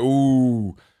 and you're like,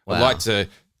 ooh, I'd Wow. like to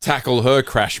tackle her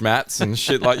crash mats and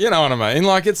shit, like, you know what I mean?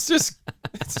 Like, it's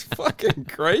fucking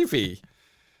creepy.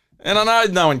 And I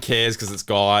know no one cares because it's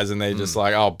guys and they're just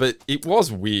like, oh, but it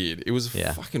was weird. It was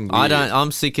fucking weird.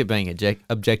 I'm sick of being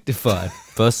objectified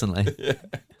personally.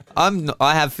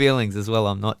 I have feelings as well.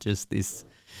 I'm not just this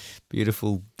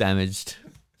beautiful damaged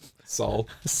Soul.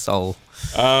 soul.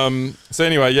 So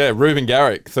anyway, Ruben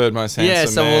Garrick, third most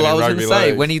handsome man I in was rugby going to say,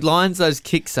 league. when he lines those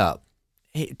kicks up,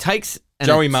 he takes...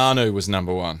 Joey Manu was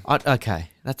number one. Okay,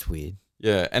 that's weird.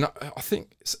 Yeah, and I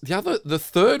think the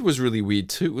third was really weird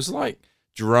too. It was like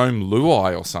Jerome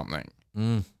Luai or something.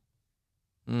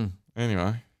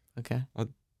 Anyway, Okay.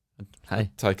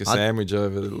 I'd take a sandwich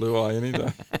over the Luai any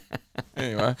day.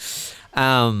 Anyway,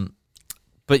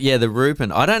 but yeah, the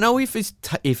Ruben. I don't know if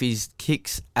his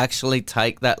kicks actually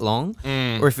take that long,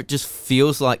 or if it just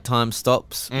feels like time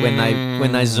stops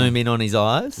when they zoom in on his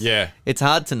eyes. yeah, It's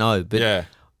hard to know, but yeah.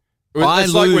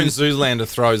 It's like when Zoolander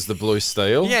throws the blue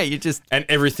steel. yeah, you just And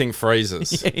everything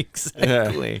freezes. yeah,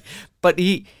 exactly. But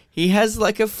he has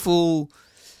like a full.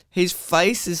 His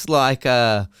face is like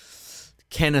a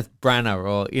Kenneth Branagh,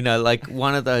 or like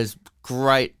one of those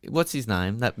great. What's his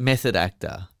name? That method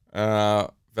actor.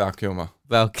 Val Kilmer.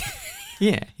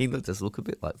 Yeah, he does look a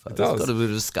bit like that. does. He's got a bit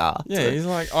of a scar. Yeah, too. he's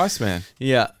like Iceman.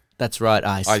 Yeah, that's right,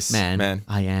 Iceman. Man.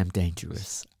 I am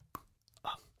dangerous.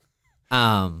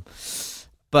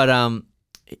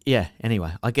 Yeah.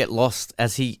 Anyway, I get lost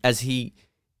as he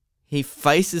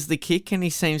faces the kick and he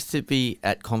seems to be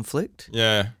at conflict,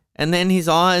 Yeah. and then his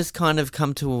eyes kind of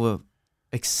come to a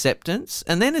acceptance,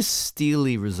 and then a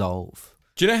steely resolve.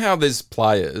 Do you know how there's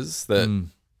players that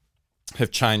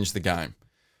have changed the game?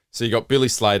 So you got Billy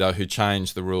Slater, who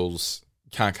changed the rules,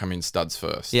 can't come in studs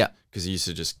first. Yeah. Because he used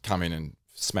to just come in and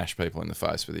smash people in the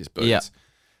face with his boots. Yeah.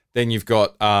 Then you've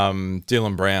got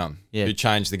Dylan Brown, Yeah. who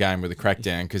changed the game with a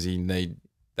crackdown because he need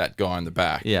that guy in the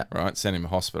back. Yeah. Right? Send him to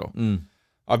hospital.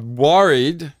 I'm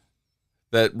worried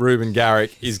that Ruben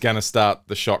Garrick is going to start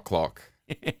the shot clock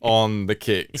on the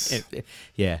kicks.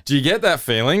 Yeah. Do you get that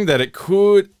feeling that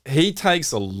he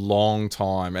takes a long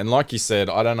time? And like you said,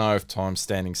 I don't know if time's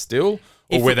standing still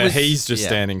or If it whether was- he's just yeah.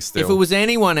 standing still. If it was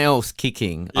anyone else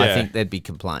kicking, I Yeah. think there'd be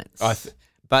complaints. I th-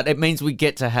 But it means we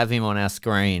get to have him on our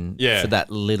screen Yeah. for that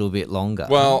little bit longer.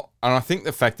 Well, and I think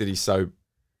the fact that he's so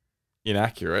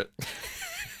inaccurate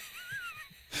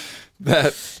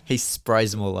that he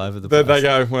sprays them all over the they place.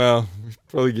 go, well, we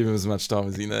probably give him as much time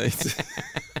as he needs.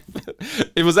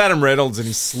 It was Adam Reynolds and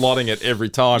he's slotting it every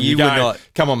time. You You're were going, not-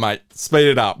 come on, mate, speed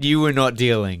it up. You were not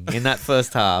dealing. In that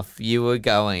first half, you were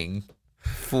going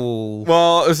full.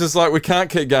 Well, it's just like we can't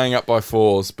keep going up by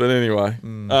fours. But anyway,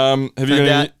 have you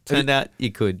got Turned out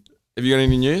you could. have you got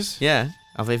any news? Yeah.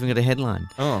 I've even got a headline.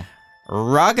 Oh.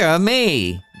 Rugger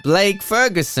me. Blake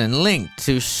Ferguson linked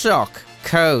to shock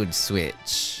code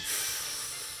switch.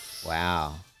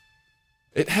 Wow.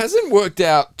 It hasn't worked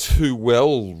out too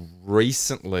well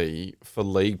recently for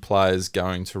league players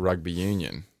going to rugby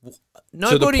union.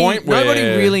 Nobody point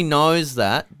where- really knows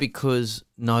that because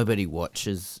nobody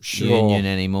watches Sure. Union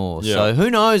anymore. Yeah. So who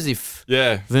knows if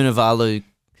Yeah. Vunivalu,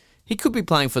 he could be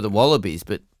playing for the Wallabies,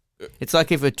 but it's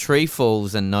like if a tree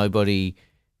falls and nobody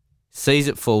sees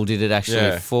it fall, did it actually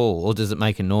Yeah. fall or does it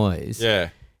make a noise? Yeah.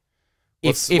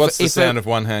 If- What's the if sound a- of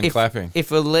one hand clapping?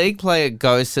 If a league player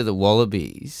goes to the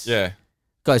Wallabies, Yeah.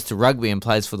 goes to rugby and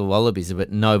plays for the Wallabies,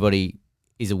 but nobody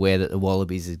is aware that the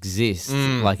Wallabies exist,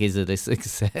 like, is it a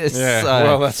success? Yeah. So,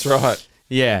 Well, that's right.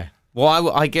 yeah. Why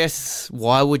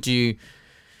would you?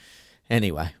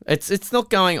 Anyway, it's not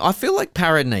going. I feel like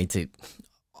Parra needs it.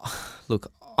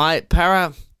 Look,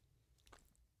 Parra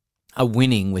are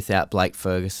winning without Blake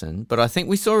Ferguson, but I think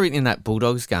we saw it in that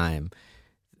Bulldogs game.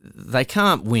 They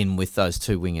can't win with those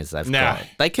two wingers they've No. got.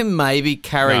 They can maybe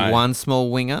carry No. one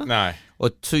small winger No. or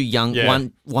two young Yeah.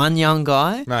 one young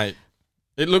guy. Mate,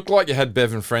 it looked like you had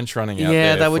Bevan French running out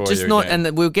Yeah, there they were for just you not, again.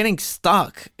 and we were getting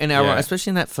stuck in our, Yeah. especially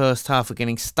in that first half. We're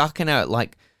getting stuck in our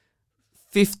like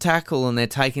fifth tackle, and they're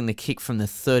taking the kick from the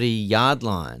 30-yard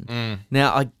line.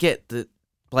 Now I get that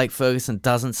Blake Ferguson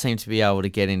doesn't seem to be able to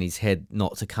get in his head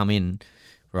not to come in,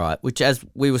 right? Which, as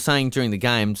we were saying during the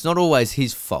game, it's not always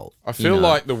his fault. I feel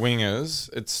like the wingers,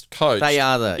 it's coached. They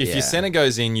are the- If yeah. your centre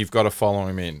goes in, you've got to follow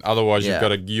him in. Otherwise, Yeah. you've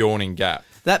got a yawning gap.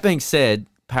 That being said,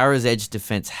 Parra's edge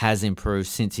defense has improved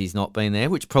since he's not been there,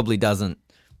 which probably doesn't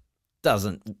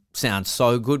sound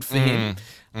so good for him,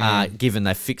 given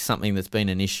they fixed something that's been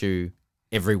an issue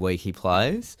every week he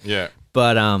plays. Yeah.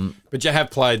 But But you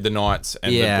have played the Knights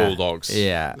and the Bulldogs.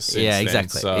 Yeah, since yeah, then,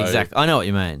 exactly, so- exactly. I know what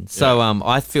you mean. So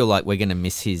I feel like we're going to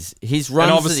miss his runs.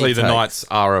 And obviously that the he Knights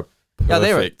are a Yeah,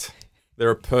 perfect.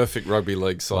 They're a perfect rugby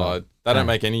league side. They don't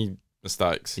make any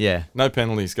mistakes. Yeah, No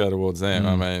penalties go towards them.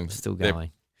 I mean, still they're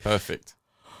going. perfect.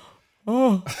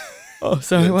 Oh,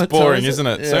 so It's boring, isn't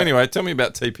it? So anyway, tell me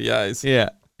about TPAs. Yeah.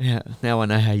 Now I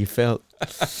know how you felt.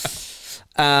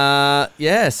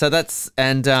 So that's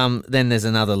and then there's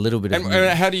another little bit of.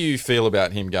 And how do you feel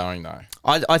about him going though?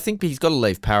 I think he's got to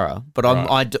leave Parra, but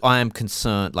I am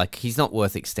concerned. Like he's not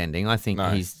worth extending. I think No.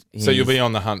 he's. So you'll be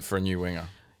on the hunt for a new winger.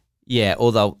 Yeah,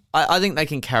 although I think they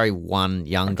can carry one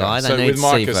young guy. They So need with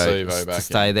Micah Sivo Sivo back to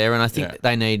stay in. there, and I think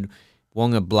they need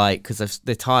Wonga Blake because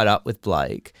they're tied up with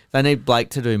Blake. They need Blake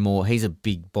to do more. He's a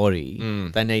big body.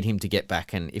 They need him to get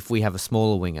back, and if we have a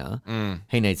smaller winger,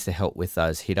 he needs to help with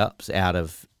those hit ups out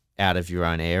of your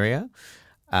own area,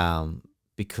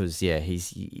 because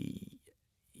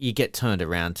you get turned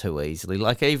around too easily.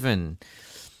 Like even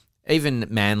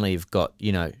Manly have got,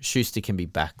 Schuster can be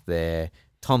back there.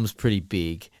 Tom's pretty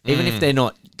big. Even if they're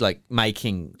not like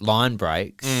making line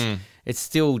breaks, it's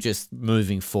still just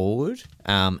moving forward.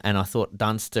 And I thought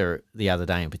Dunster the other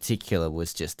day in particular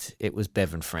it was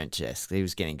Bevan French-esque. He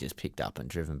was getting just picked up and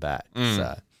driven back.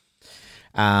 So,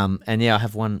 I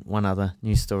have one other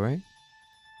news story.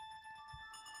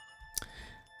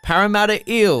 Parramatta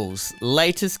Eels,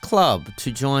 latest club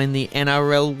to join the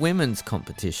NRL women's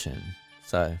competition.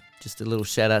 So just a little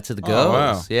shout out to the girls.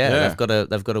 Wow. Yeah.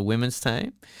 They've got a women's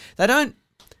team. I'd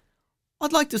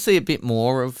like to see a bit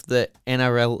more of the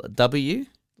NRLW.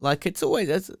 Like it's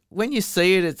always when you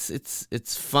see it,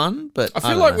 it's fun. But I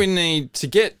feel like we need to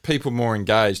get people more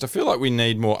engaged. I feel like we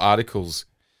need more articles.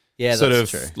 Yeah, sort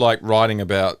that's of true. like writing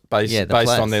about based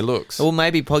on their looks. Or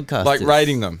maybe podcasters. Like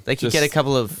rating them. They could get a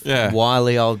couple of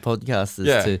wily old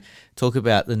podcasters to talk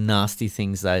about the nasty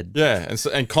things they'd... Yeah,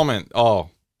 and comment,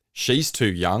 she's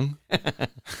too young.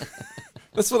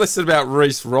 That's what they said about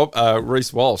Reece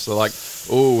Walsh. They're like,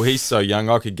 oh, he's so young,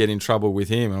 I could get in trouble with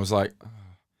him. And I was like,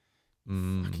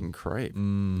 fucking creep.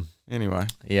 Anyway.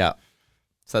 Yeah.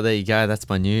 So there you go. That's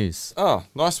my news. Oh,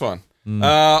 nice one.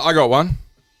 I got one.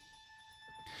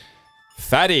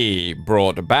 Fatty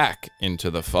brought back into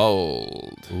the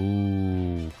fold.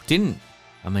 Ooh. Didn't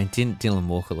Dylan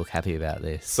Walker look happy about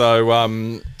this? So,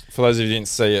 for those of you who didn't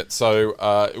see it,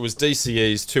 it was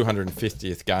DCE's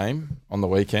 250th game on the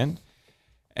weekend,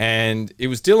 and it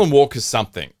was Dylan Walker's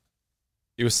something.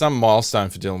 It was some milestone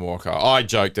for Dylan Walker. I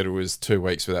joked that it was 2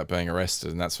 weeks without being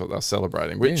arrested, and that's what they were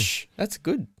celebrating, which that's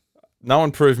good. No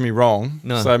one proved me wrong,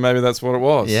 so maybe that's what it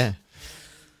was. Yeah.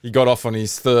 He got off on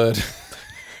his third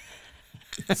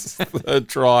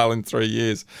trial in 3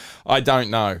 years. I don't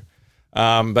know,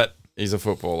 but he's a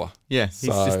footballer. Yeah, he's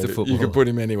just a footballer. You could put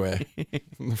him anywhere.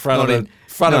 In the front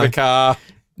of a car,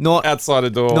 not outside a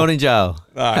door. Not in jail,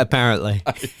 no. Apparently.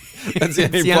 That's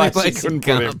the only place you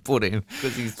couldn't put him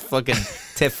because he's fucking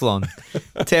Teflon.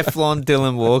 Teflon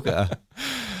Dylan Walker.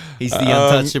 He's the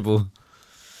untouchable.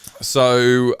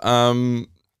 So,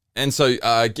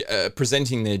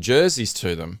 presenting their jerseys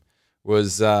to them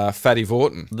was Fatty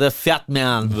Vorton. The fat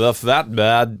man. The fat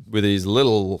man with his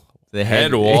little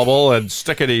head wobble and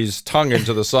sticking his tongue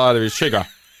into the side of his chigger.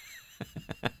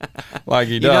 Like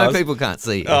he does. You know people can't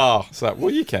see you. Oh,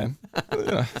 you can.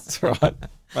 That's all right,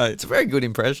 mate. It's a very good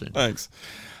impression. Thanks.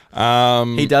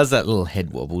 He does that little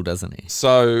head wobble, doesn't he?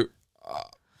 So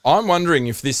I'm wondering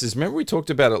if this is... Remember we talked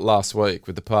about it last week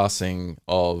with the passing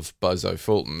of Bozo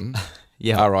Fulton?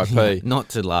 Yeah. R.I.P. Yeah, not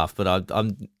to laugh, but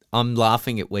I'm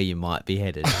laughing at where you might be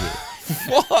headed here.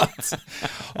 What?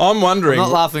 I'm wondering... I'm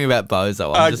not laughing about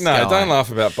Bozo. I'm just going. Don't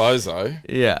laugh about Bozo.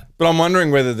 Yeah. But I'm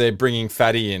wondering whether they're bringing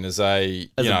Fatty in as a...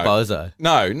 As a bozo?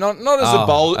 No, not as a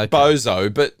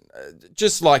bozo, but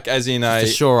just like as in to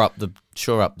shore up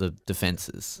the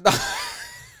defences.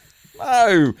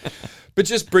 No. But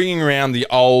just bringing around the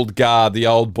old guard, the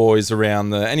old boys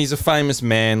around and he's a famous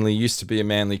Manly, used to be a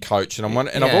Manly coach, and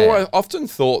I've often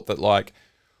thought that like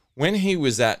when he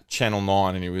was at Channel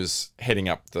 9 and he was heading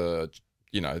up the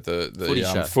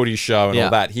footy show and all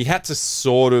that, he had to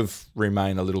sort of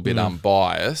remain a little bit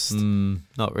unbiased.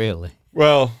 Not really.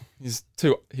 Well,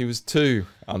 he was too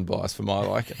unbiased for my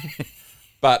liking.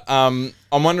 But I'm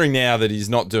wondering now that he's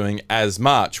not doing as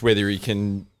much, whether he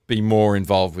can be more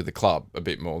involved with the club a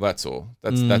bit more. That's all.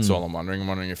 That's all I'm wondering. I'm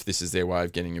wondering if this is their way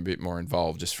of getting a bit more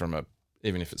involved, just from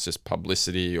even if it's just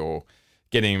publicity or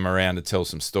getting him around to tell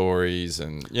some stories,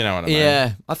 and you know what I mean.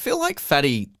 Yeah, I feel like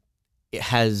Fatty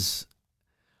has.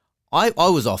 I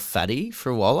was off Fatty for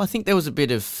a while. I think there was a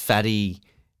bit of Fatty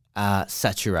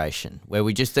saturation where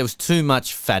there was too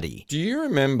much fatty. Do you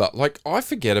remember, I've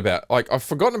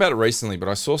forgotten about it recently, but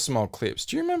I saw some old clips.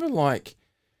 Do you remember,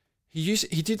 he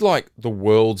did, the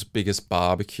world's biggest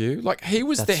barbecue? He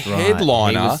was the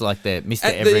headliner. He was like the Mr.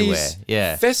 at Everywhere. these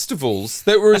Yeah. festivals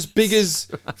that were as big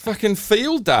as fucking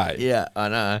Field Day. Yeah, I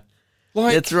know.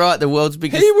 Like, That's right, the world's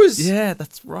biggest. He was... Yeah,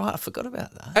 that's right. I forgot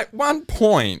about that. At one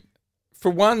point,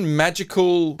 for one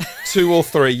magical 2 or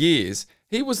 3 years,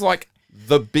 he was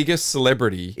the biggest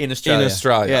celebrity In Australia.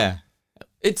 Yeah.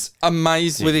 It's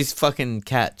amazing. With his fucking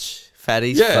catch.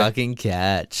 Fatty's fucking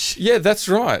catch. Yeah, that's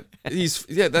right.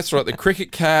 That's right. The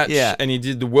cricket catch. Yeah. And he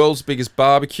did the world's biggest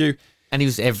barbecue. And he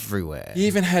was everywhere. He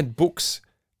even had books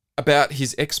about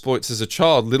his exploits as a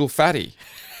child, Little Fatty.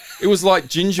 It was like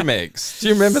Ginger Megs. Do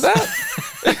you remember that?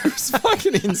 It was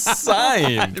fucking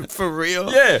insane. For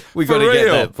real? Yeah, We got to get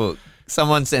that book.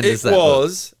 Someone send us that It book.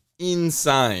 was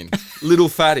insane. Little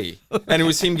Fatty. And it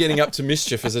was him getting up to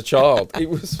mischief as a child. It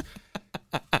was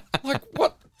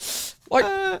what?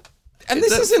 And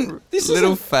this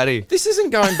Little Fatty. This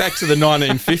isn't going back to the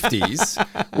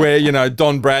 1950s where,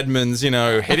 Don Bradman's,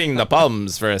 hitting the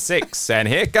bums for a 6 and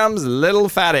here comes Little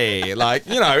Fatty.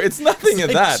 It's nothing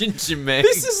of that. Ginger Megs.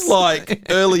 This is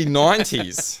early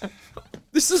 90s.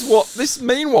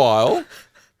 Meanwhile,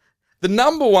 the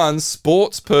number one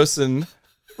sports person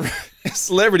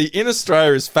celebrity in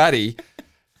Australia is Fatty.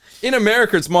 In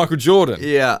America, it's Michael Jordan.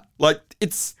 Yeah.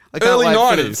 It's I can't early wait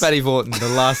 90s. for Fatty Vorton, The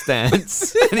Last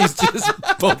Dance, and he's just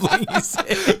bobbling his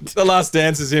head. The Last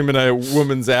Dance is him in a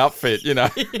woman's outfit, with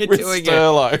Doing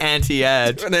Sterlo. an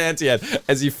anti-ad. An anti-ad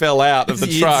as he fell out of the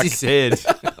He truck. hits his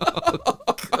head. Oh,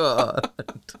 God.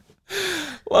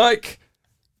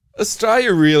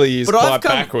 Australia really is quite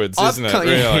backwards, isn't it?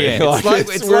 Really? Yeah.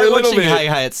 It's we're a like little watching bit- Hey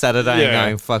Hey at Saturday Yeah. and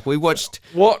going, fuck, we watched...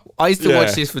 What? I used to Yeah.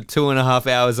 watch this for 2.5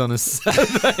 hours on a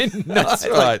Saturday night. That's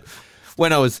right.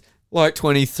 When I was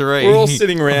 23. We're all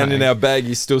sitting around in our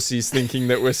baggy stussies thinking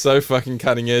that we're so fucking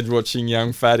cutting edge watching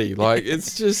Young Fatty.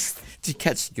 It's just... Did you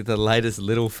catch the latest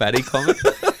Little Fatty comment?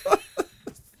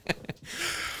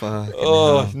 Fucking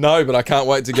Oh, hell. no, but I can't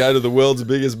wait to go to the world's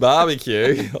biggest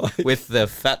barbecue. With the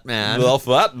fat man. The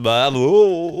fat man.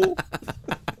 Ooh.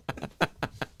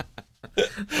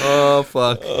 Oh,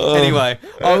 fuck. Anyway,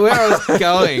 where I was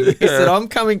going is that I'm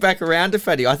coming back around to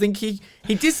Fatty. I think he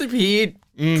disappeared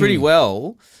pretty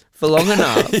well for long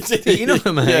enough. You know what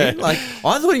I mean? Yeah.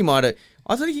 I thought he might have...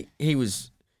 I thought he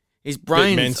was... His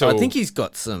brain... I mental. think he's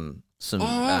got some...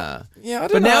 Yeah, I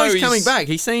don't but now know. he's coming back.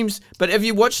 He seems... But have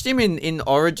you watched him in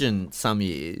Origin some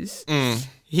years?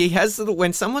 He has little...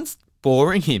 When someone's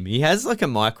boring him, he has a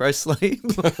micro sleep.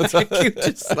 He'll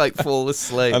just fall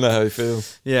asleep. I know how he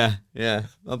feels. Yeah.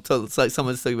 It's like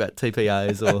someone's talking about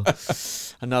TPAs or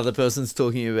another person's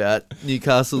talking about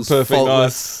Newcastle's Perfect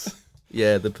faultless... night.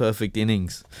 Yeah, the perfect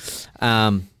innings.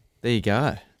 There you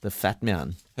go. The fat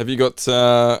man. Have you got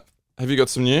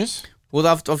some news? Well,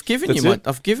 I've given That's you it?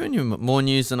 I've given you more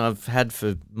news than I've had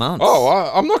for months.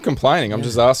 Oh, I'm not complaining. I'm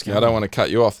just asking. I don't want to cut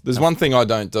you off. There's one thing I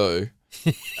don't do,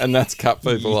 and that's cut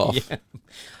people off. Yeah.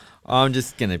 I'm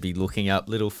just gonna be looking up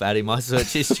Little Fatty. My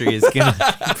search history is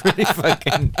gonna be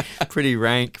pretty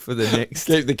rank for the next.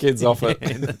 Keep the kids off it.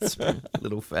 Yeah, that's right.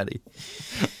 Little Fatty.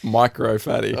 Micro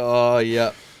Fatty. Oh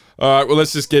yeah. All right, well,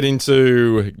 let's just get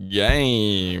into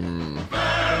game.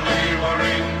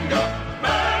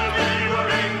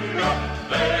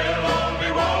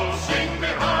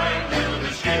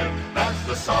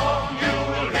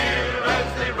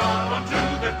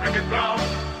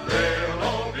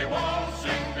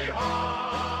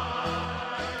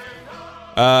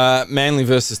 Manly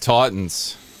versus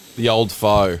Titans, the old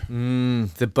foe.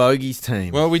 The bogies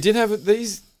team. Well, we did have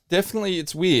these. Definitely,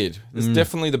 it's weird. There's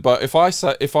definitely if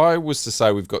I was to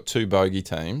say we've got two bogey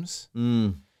teams,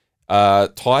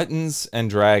 Titans and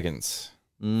Dragons.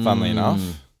 Funnily enough,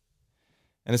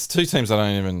 and it's two teams I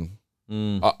don't even.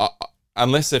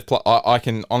 Unless they've I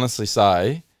can honestly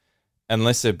say,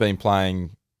 unless they've been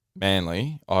playing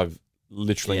Manly, I've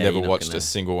literally never you're not watched gonna- a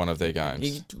single one of their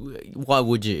games. Why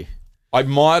would you? I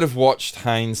might have watched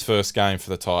Haynes' first game for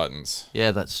the Titans.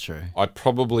 Yeah, that's true. I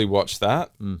probably watched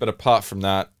that, but apart from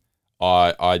that,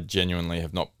 I genuinely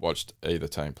have not watched either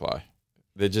team play.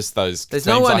 They're just those. There's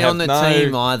teams no one I have on the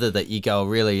team either that you go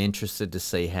really interested to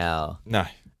see how No,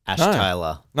 Ash No.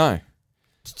 Taylor no.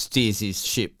 steers his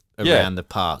ship around Yeah. the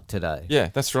park today. Yeah,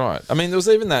 that's right. I mean, there was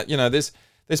even that.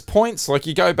 There's points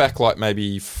you go back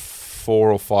maybe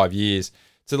 4 or 5 years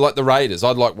to the Raiders.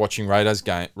 I'd like watching Raiders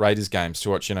games to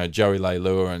watch. Joey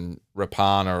Leilua and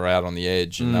Rapana are out on the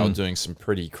edge, and they were doing some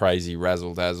pretty crazy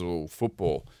razzle dazzle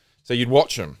football. So you'd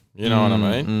watch them. You know what I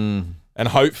mean? And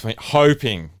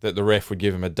hoping that the ref would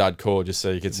give him a dud call just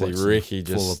so you could see Ricky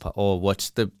just fall apart, or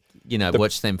watch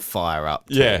watch them fire up.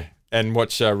 Yeah, and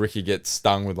watch Ricky get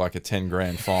stung with like a 10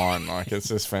 grand fine. Like it's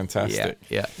just fantastic.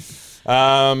 Yeah.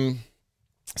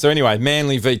 So anyway,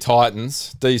 Manly v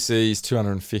Titans, DC's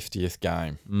 250th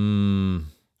game.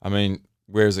 I mean,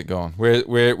 where has it gone? Where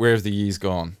have the years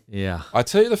gone? Yeah. I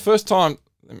tell you, the first time,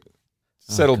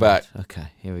 settle back. Okay,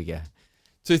 here we go.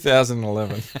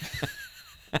 2011.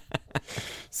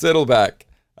 Settle back.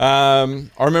 I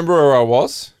remember where I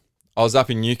was. I was up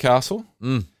in Newcastle.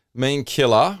 Me and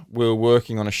Killer were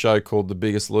working on a show called The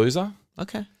Biggest Loser.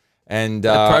 Okay. And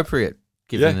appropriate,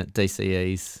 given that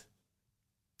DCE's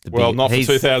not for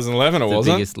 2011 it the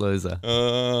wasn't. Biggest Loser.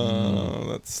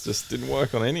 That's just didn't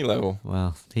work on any level.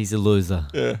 Well, he's a loser.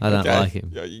 Yeah, I don't like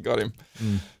him. Yeah, you got him.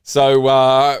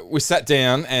 So we sat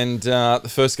down, and the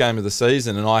first game of the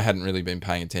season, and I hadn't really been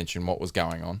paying attention what was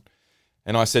going on.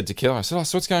 And I said to Killer, I said,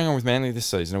 so what's going on with Manly this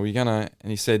season? Are we going to...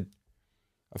 And he said,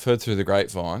 I've heard through the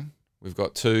grapevine, we've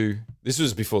got two... This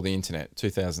was before the internet,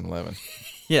 2011.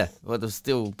 Yeah, well, there's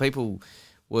still... People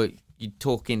were... You'd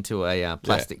talk into a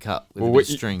plastic cup with a bit of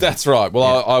string. That's right.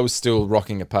 Well, I was still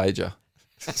rocking a pager.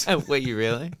 Were you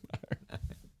really?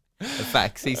 A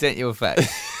fax. He sent you a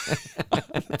fax.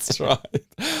 That's right.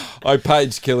 I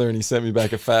paged Killer and he sent me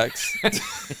back a fax.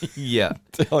 Yeah.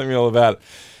 Telling me all about it.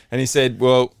 And he said,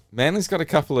 well, Manly's got a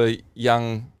couple of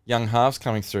young halves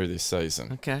coming through this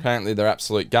season. Okay. Apparently they're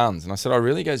absolute guns. And I said, oh,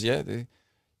 really? He goes, yeah, they're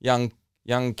young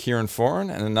Kieran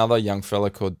Foran and another young fella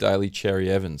called Daly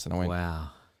Cherry Evans. And I went, wow.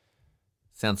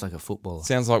 Sounds like a footballer.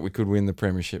 Sounds like we could win the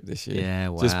premiership this year. Yeah,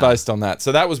 wow. Just based on that.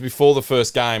 So that was before the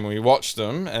first game. We watched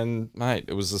them, and, mate,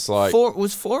 it was just like...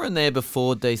 Was Foran there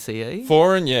before DCE?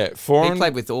 Foran, yeah. Foran, he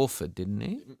played with Orford, didn't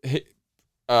he?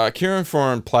 Kieran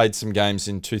Foran played some games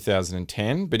in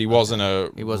 2010, but he wasn't a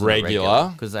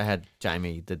regular. Because they had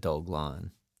Jamie the Dog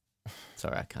Lion.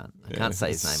 Sorry, I can't say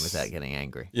his name without getting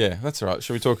angry. Yeah, that's all right.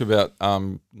 Shall we talk about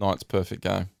Knight's perfect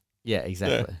game? Yeah,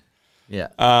 exactly. Yeah.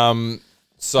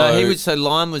 So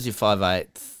Lyon was your 5'8"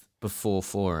 before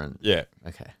Foran. Yeah.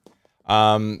 Okay.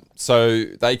 So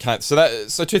they can't.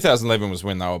 So 2011 was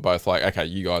when they were both like, okay,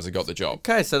 you guys have got the job.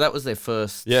 Okay, so that was their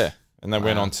first. Yeah, and they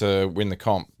went on to win the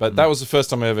comp. But that was the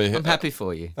first time I ever. I'm happy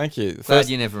for you. Thank you. Glad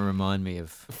you never remind me of.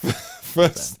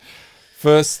 First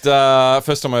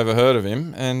time I ever heard of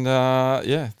him, and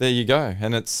there you go.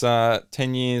 And it's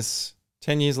 10 years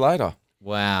later.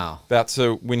 Wow. About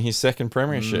to win his second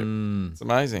premiership. It's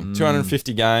amazing.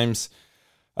 250 games.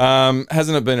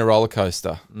 Hasn't it been a roller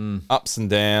coaster? Ups and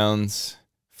downs,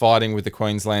 fighting with the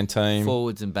Queensland team.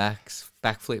 Forwards and backs,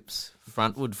 backflips,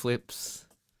 frontward flips.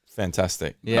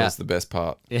 Fantastic. Yeah. That was the best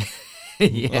part. Yeah.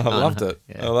 Yeah, I loved it.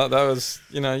 Yeah. Well, that was,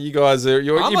 you guys are,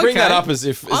 you bring that up as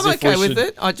if I'm okay we with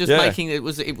it. I just making it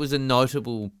was a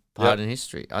notable part in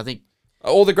history. I think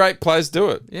all the great players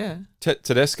do it. Yeah.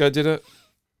 Tedesco did it.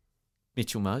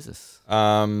 Mitchell Moses.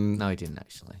 No, he didn't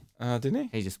actually. Didn't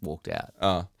he? He just walked out.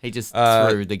 Oh. He just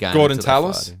threw the game. Gordon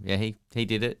Tallis. Yeah, he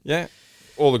did it. Yeah.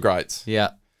 All the greats. Yeah.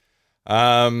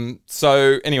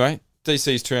 So anyway,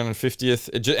 DC's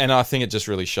 250th, and I think it just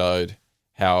really showed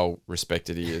how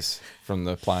respected he is from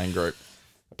the playing group.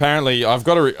 Apparently, I've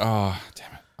got I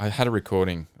had a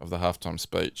recording of the halftime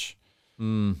speech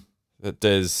that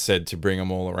Des said to bring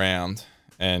them all around.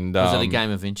 And was it a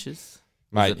game of inches?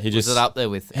 Mate, was it up there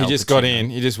with He just got in.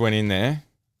 He just went in there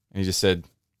and he just said,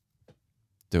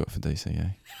 do it for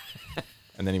DCE.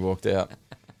 And then he walked out.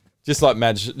 Just like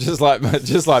Madge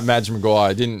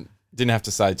Maguire. Didn't have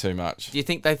to say too much. Do you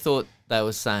think they thought they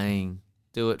were saying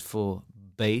do it for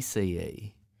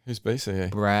BCE? Who's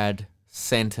BCE? Brad,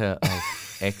 Centre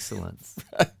of Excellence.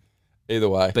 Either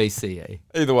way. BCE.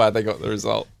 Either way, they got the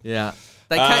result. Yeah.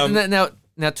 They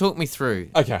now talk me through.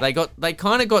 Okay. They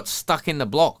kind of got stuck in the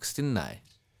blocks, didn't they?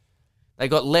 They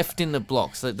got left in the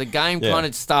blocks. The game kind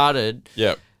of started.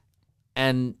 Yep.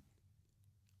 And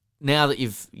now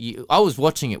that I was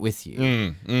watching it with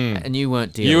you, and you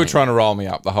weren't dealing. You were trying to roll me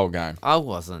up the whole game. I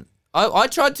wasn't. I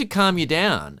tried to calm you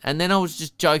down, and then I was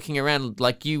just joking around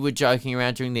like you were joking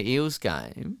around during the Eels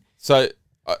game. So,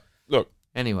 look.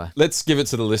 Anyway. Let's give it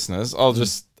to the listeners. I'll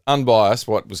just unbiased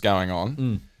what was going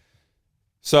on.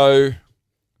 So,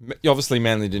 obviously,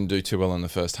 Manly didn't do too well in the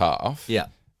first half. Yeah.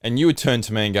 And you would turn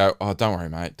to me and go, oh, don't worry,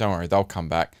 mate. Don't worry. They'll come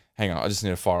back. Hang on. I just need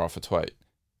to fire off a tweet.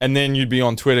 And then you'd be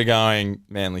on Twitter going,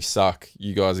 Manly suck.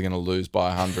 You guys are going to lose by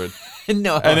 100.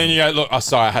 No. And then you go, look,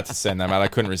 sorry, I had to send that, mate. I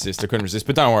couldn't resist.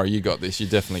 But don't worry, you got this. You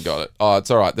definitely got it. Oh,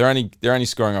 it's all right. They're only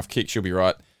scoring off kicks. You'll be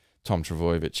right. Tom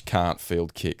Trbojevic can't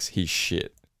field kicks. He's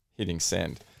shit. Hitting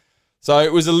send. So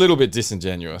it was a little bit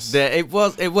disingenuous.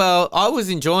 Well, I was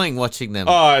enjoying watching them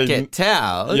get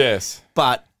towed. Yes.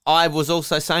 But I was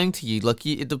also saying to you, look,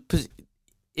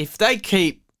 if they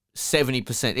keep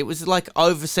 70%, it was like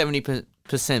over 70%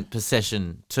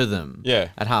 possession to them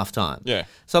at halftime. Yeah.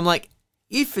 So I'm like,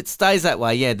 if it stays that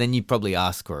way, then you probably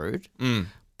are screwed.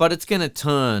 But it's going to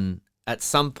turn at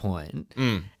some point.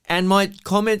 And my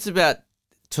comments about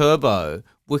Turbo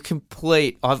were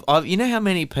complete. I've you know how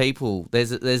many people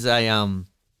there's a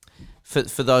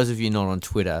for those of you not on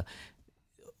Twitter,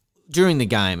 during the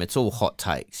game it's all hot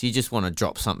takes. You just want to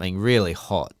drop something really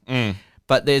hot.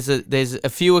 But there's a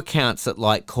few accounts that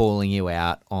like calling you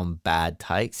out on bad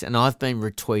takes, and I've been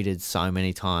retweeted so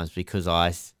many times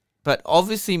but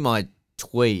obviously my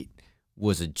tweet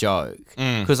was a joke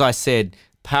because I said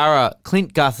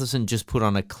Clint Gutherson just put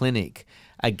on a clinic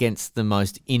against the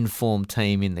most informed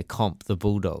team in the comp, the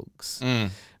Bulldogs.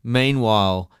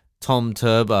 Meanwhile, Tom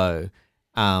Turbo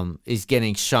is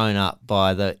getting shown up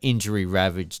by the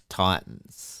injury-ravaged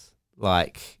Titans.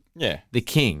 Like, the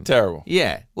king. Terrible.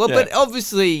 Yeah. Well, but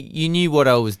obviously you knew what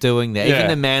I was doing there. Even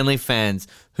the Manly fans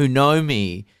who know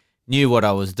me knew what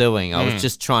I was doing. I was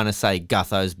just trying to say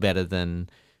Gutho's better than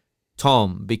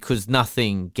Tom because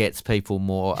nothing gets people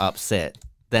more upset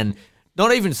than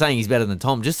not even saying he's better than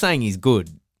Tom, just saying he's good.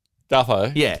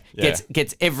 Gutho. Yeah.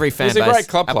 Gets every fan He's a base great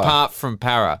club player. apart from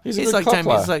Parra. He's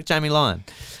like Jamie Lyon.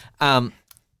 Same.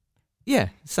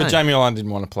 But Jamie Lyon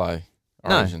didn't want to play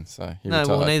Origin, so he retired.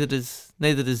 Well, neither does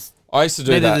I used to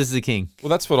do neither that. does the king. Well,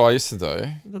 that's what I used to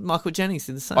do. Michael Jennings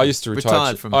did the same. I used to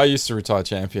Retired from I used to retire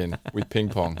champion with ping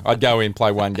pong. I'd go in,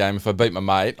 play one game. If I beat my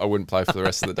mate, I wouldn't play for the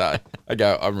rest of the day. I'd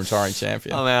go, I'm retiring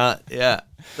champion. I'm out. Yeah,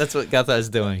 that's what Gutho's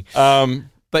doing.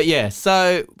 But yeah,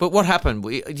 but what happened?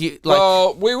 We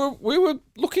were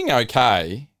looking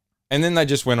okay, and then they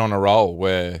just went on a roll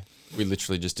where we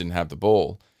literally just didn't have the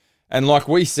ball. And like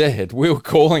we said, we were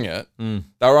calling it. They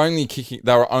were only kicking.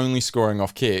 They were only scoring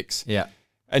off kicks. Yeah.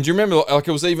 And do you remember? Like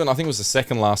it was even. I think it was the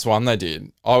second last one they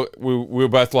did. We were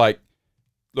both like,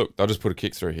 "Look, they'll just put a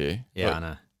kick through here." Yeah, Look. I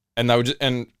know. And they were just,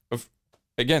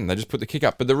 again, they just put the kick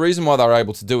up. But the reason why they were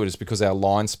able to do it is because our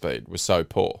line speed was so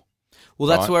poor. Well,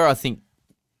 that's where I think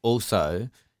also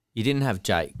you didn't have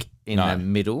Jake in the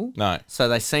middle. No. So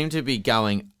they seem to be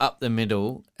going up the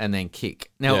middle and then kick.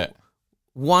 Now,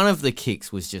 one of the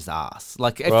kicks was just arse.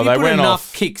 Like if you put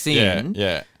enough kicks in,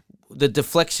 the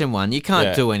deflection one, you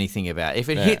can't do anything about. If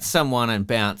it hits someone and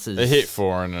bounces, it hit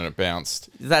for and it bounced.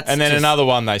 Then another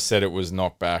one they said it was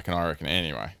knocked back, and I reckon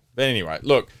anyway. But anyway,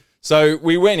 look. So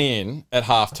we went in at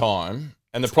half time,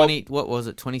 and the what was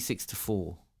it?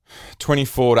 26-4.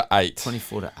 24-8.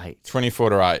 24-8.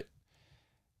 24-8.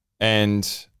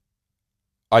 And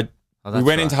we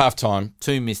went into half time.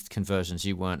 2 missed conversions.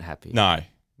 You weren't happy. No.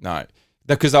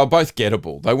 Because they were both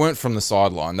gettable. They weren't from the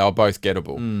sideline. They were both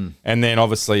gettable. And then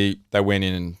obviously they went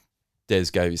in and Des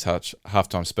gave his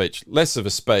halftime speech. Less of a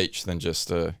speech than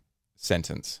just a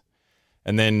sentence.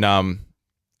 And then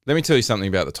let me tell you something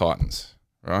about the Titans,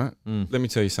 right? Let me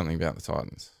tell you something about the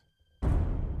Titans.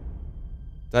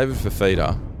 David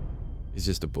Fafita is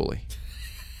just a bully.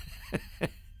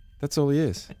 That's all he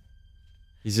is.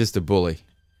 He's just a bully.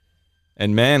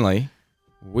 And Manly,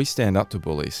 we stand up to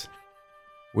bullies.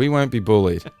 We won't be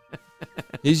bullied.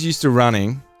 He's used to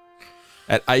running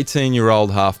at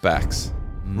 18-year-old halfbacks,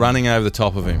 running over the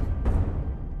top of him.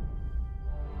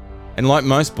 And like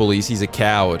most bullies, he's a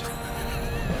coward.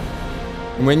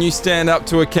 And when you stand up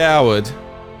to a coward,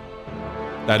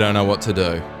 they don't know what to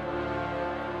do.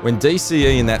 When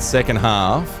DCE in that second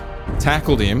half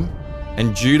tackled him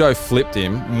and judo flipped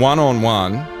him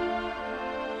one-on-one,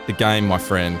 the game, my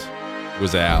friend,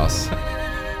 was ours.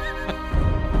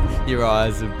 Your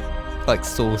eyes are like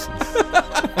saucers.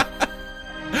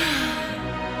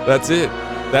 That's it.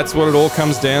 That's what it all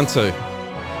comes down to.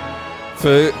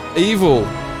 For evil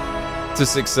to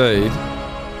succeed,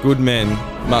 good men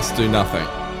must do nothing.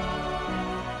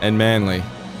 And Manly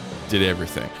did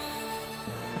everything.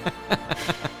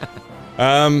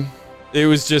 It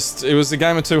was a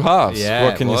game of two halves. Yeah,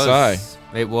 what can you say?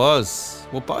 It was.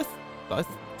 Well, both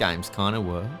games kind of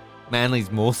were.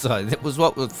 Manly's more so. It was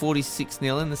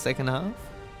 46-0 in the second half?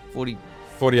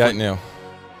 48-0.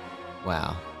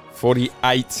 Wow.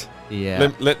 48.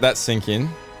 Yeah. Let that sink in.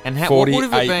 And what would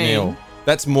have it been? 48-0.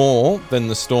 That's more than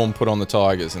the Storm put on the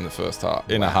Tigers in the first half.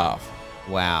 In a half.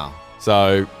 Wow.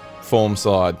 So, form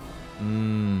side.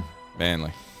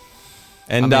 Manly.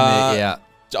 And I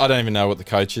don't even know what the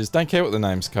coach is. Don't care what the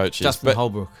name's coach is. Justin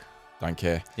Holbrook. Don't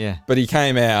care. Yeah. But he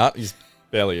came out. He's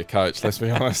barely a coach, let's be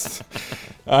honest.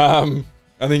 I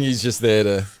think he's just there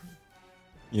to,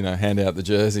 hand out the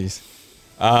jerseys.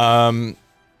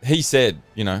 he said,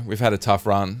 we've had a tough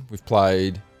run. We've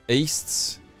played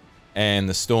Easts and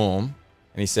the Storm.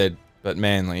 And he said, but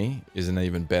Manly is an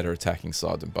even better attacking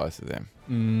side than both of them.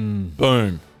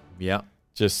 Boom. Yeah.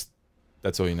 Just,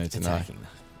 that's all you need to Attacking. know.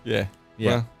 Yeah. Yeah.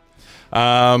 Well,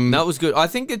 That was good. I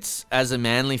think it's, as a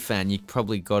Manly fan, you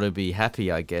probably got to be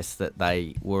happy, I guess, that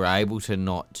they were able to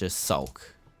not just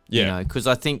sulk. Yeah. Because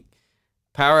I think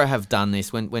Parra have done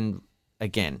this when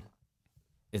again,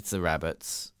 it's the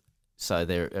Rabbits, so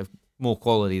they're more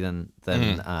quality than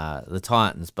the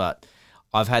Titans. But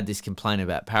I've had this complaint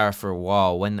about Parra for a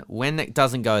while. When it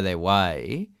doesn't go their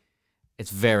way,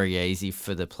 it's very easy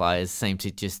for the players seem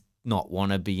to just not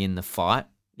want to be in the fight.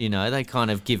 They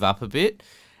kind of give up a bit.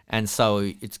 And so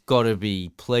it's got to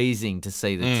be pleasing to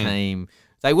see the team.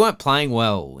 They weren't playing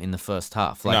well in the first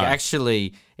half.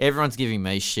 Actually, everyone's giving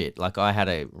me shit. Like, I had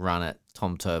a run at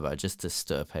Tom Turbo just to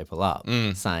stir people up,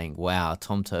 saying, wow,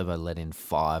 Tom Turbo let in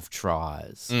 5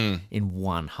 tries in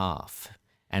one half.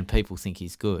 And people think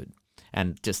he's good.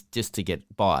 And just to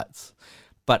get bites.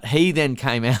 But he then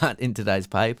came out in today's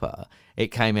paper. It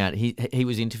came out, he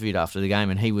was interviewed after the game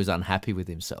and he was unhappy with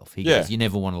himself. He goes, you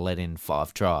never want to let in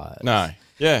 5 tries. No.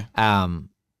 Yeah.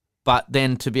 But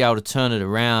then to be able to turn it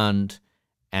around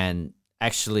and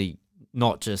actually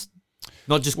not just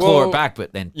claw it back,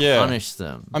 but then punish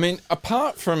them. I mean,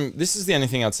 this is the only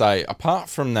thing I'd say, apart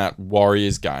from that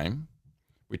Warriors game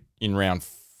in round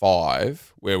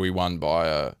 5, where we won by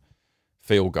a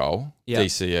field goal,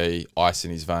 DCE, ice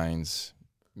in his veins,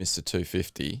 Mr.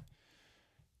 250.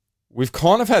 We've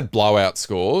kind of had blowout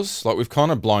scores. Like, we've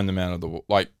kind of blown them out of the...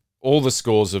 Like, all the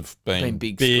scores have been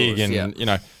big scores,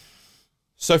 and,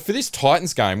 So for this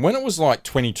Titans game, when it was like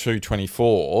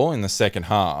 22-24 in the second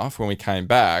half, when we came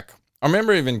back, I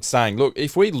remember even saying, look,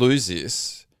 if we lose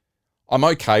this, I'm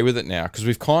okay with it now because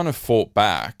we've kind of fought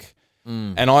back.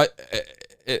 And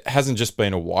it hasn't just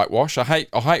been a whitewash. I hate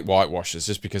whitewashes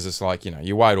just because it's like,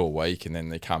 you wait all week and then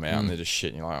they come out and they're just shit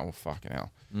and you're like, oh, fucking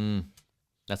hell.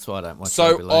 That's why I don't watch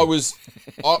So rugby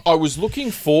league. I was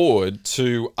looking forward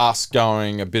to us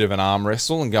going a bit of an arm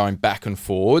wrestle and going back and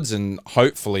forwards and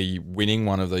hopefully winning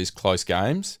one of these close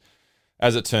games.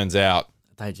 As it turns out,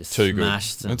 they just too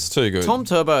smashed good. them. It's too good. Tom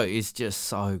Turbo is just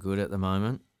so good at the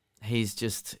moment. He's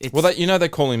just... they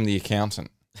call him the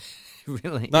accountant.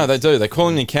 Really? No, they do. They call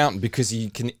him the accountant because he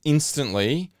can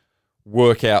instantly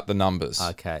work out the numbers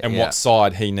and what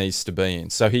side he needs to be in.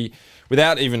 So he,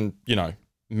 without even,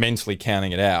 mentally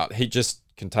counting it out, he just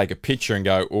can take a picture and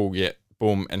go, oh, yeah,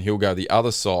 boom, and he'll go the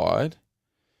other side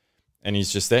and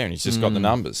he's just there and he's just got the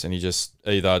numbers and he just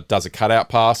either does a cutout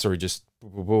pass or he just,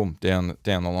 boom, down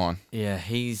the line. Yeah,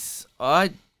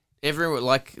 everyone,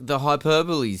 like, the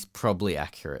hyperbole is probably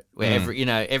accurate. Where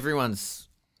everyone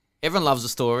loves a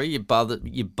story. Your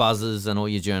buzzers and all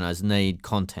your journos need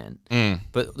content.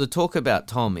 But the talk about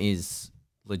Tom is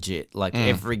legit. Like,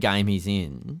 every game he's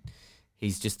in,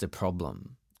 he's just a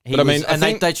problem. They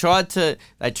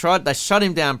shut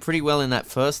him down pretty well in that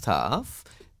first half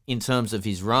in terms of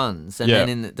his runs. And then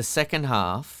in the second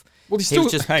half, well, he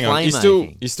was just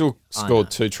playmaking. He still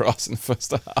scored 2 tries in the first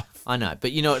half. I know,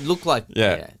 but it looked like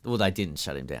well, they didn't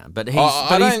shut him down, but he's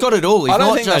got it all. He's I don't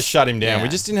not think just, they shut him down. We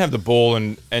just didn't have the ball,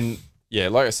 and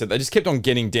like I said, they just kept on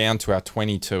getting down to our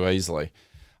 20 too easily.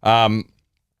 But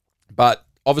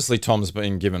obviously, Tom's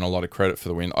been given a lot of credit for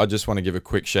the win. I just want to give a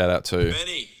quick shout out to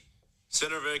Benny,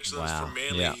 Centre of Excellence from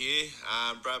Manly here.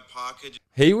 Brad Parker.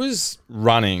 He was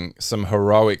running some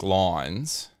heroic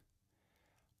lines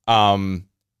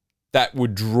that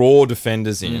would draw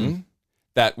defenders in,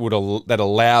 that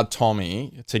allowed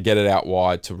Tommy to get it out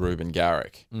wide to Ruben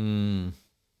Garrick.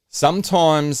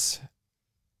 Sometimes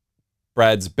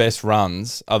Brad's best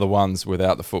runs are the ones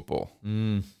without the football.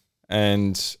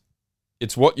 And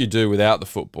it's what you do without the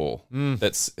football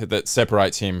that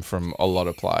separates him from a lot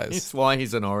of players. It's why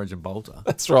he's an Origin bolter.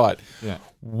 That's right. Yeah.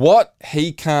 What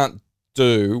he can't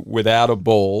do without a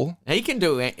ball. He can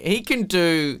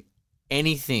do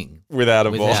anything without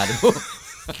a ball.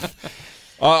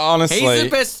 Honestly,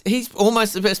 he's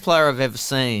almost the best player I've ever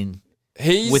seen.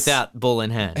 Without ball in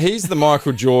hand. He's the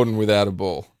Michael Jordan without a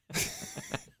ball.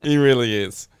 He really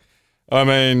is. I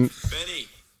mean, Benny,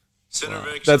 Centre of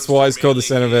Excellence. That's why he's called the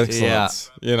Centre of Manly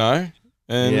Excellence.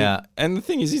 And the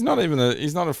thing is, he's not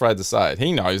afraid to say it.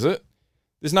 He knows it.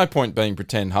 There's no point being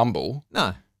pretend humble.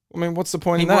 No. I mean, what's the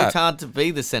point in that? He worked hard to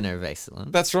be the Centre of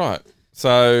Excellence. That's right.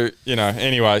 So,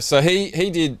 anyway, so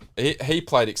he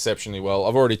played exceptionally well.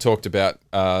 I've already talked about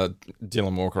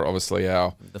Dylan Walker, obviously,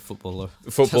 the football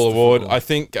award. I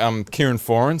think Kieran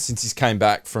Foran, since he's came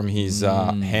back from his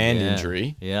hand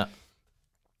injury,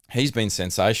 he's been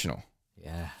sensational.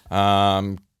 Yeah.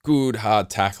 good hard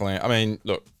tackling. I mean,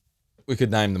 look, we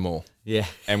could name them all. Yeah.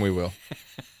 And we will.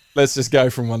 Let's just go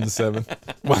from 1 to 7.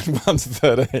 1 to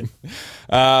 13.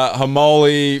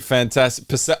 Hamoli, fantastic.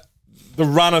 The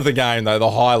run of the game, though,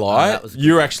 the highlight.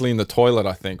 You were actually in the toilet,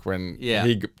 I think, when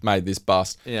he made this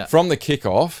bust. Yeah. From the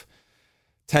kickoff,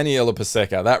 Taniela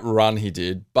Paseka, that run he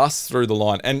did, busts through the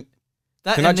line. And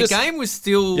the game was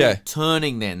still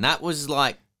turning then. That was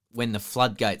like when the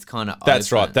floodgates kind of opened.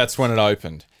 That's right. That's when it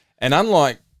opened. And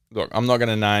unlike, look, I'm not going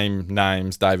to name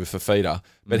names, David Fafita,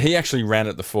 but he actually ran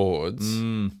at the forwards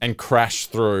and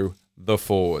crashed through the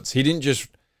forwards. He didn't just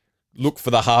look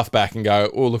for the halfback and go,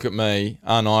 oh, look at me.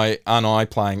 Aren't I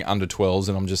playing under 12s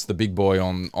and I'm just the big boy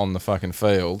on the fucking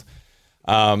field.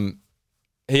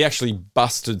 He actually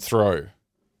busted through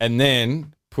and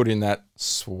then put in that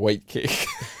sweet kick.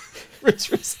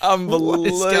 Which was unbelievable.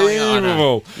 What is going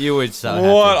on? You were so happy.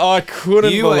 What? I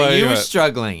couldn't believe it. You were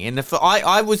struggling.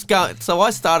 I was going. So I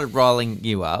started rolling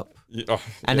you up,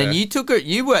 and then you took it.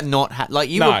 You were not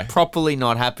were properly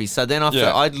not happy. So then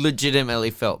I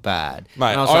legitimately felt bad,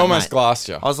 mate. I almost glassed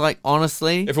you. I was like,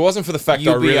 honestly, if it wasn't for the fact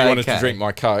I really wanted to drink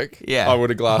my Coke, I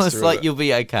would have glassed you. I was like, you'll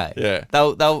be okay. Yeah,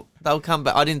 they'll come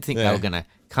back. I didn't think they were gonna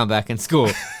come back and score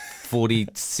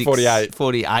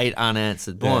 48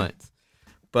 unanswered points.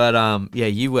 But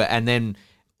you were, and then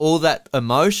all that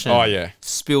emotion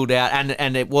spilled out,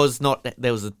 and it was not.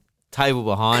 There was a table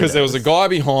behind us because there was a guy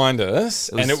behind us,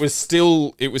 and it was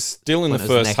still in the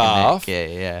first half.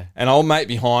 Yeah. And old mate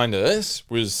behind us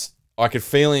I could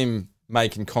feel him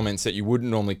making comments that you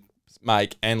wouldn't normally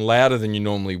make, and louder than you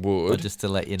normally would, just to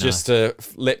let you know, just to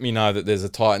let me know that there's a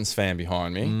Titans fan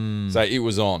behind me. So it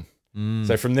was on.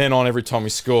 So from then on, every time we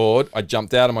scored, I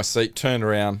jumped out of my seat, turned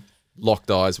around.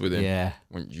 Locked eyes with him. Yeah.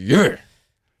 Went,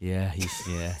 Yeah, he's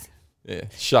yeah,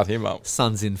 shut him up.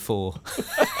 Son's in 4.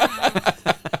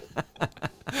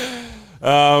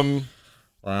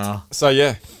 Wow. So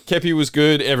yeah, Kepi was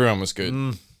good. Everyone was good.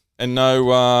 And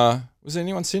no, was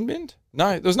anyone sin binned?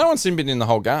 No, there was no one sin binned in the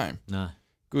whole game. No.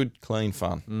 Good, clean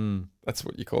fun. That's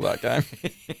what you call that game.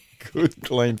 Good,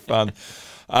 clean fun.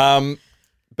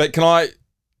 But can I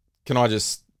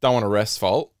just, don't want a rest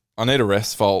fault. I need a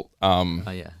rest fault.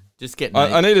 Just get.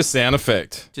 I need a sound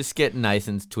effect. Just get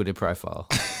Nathan's Twitter profile.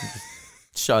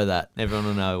 Show that. Everyone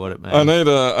will know what it means. I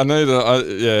need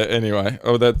a. Anyway.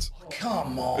 Oh, that's.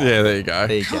 Come on. Yeah, there you go.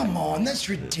 Come on, that's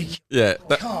ridiculous. Yeah.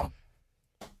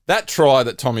 That try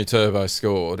that Tommy Turbo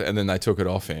scored and then they took it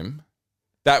off him,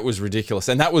 that was ridiculous.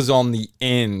 And that was on the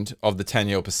end of the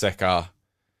Taniela Paseka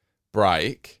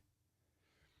break.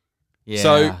 Yeah,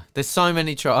 so, there's so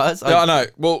many tries. I know.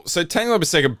 Well, so Taniela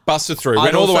Paseka busted through,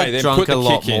 went all the way, then put the kick in. I'd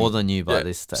also drunk a lot more than you by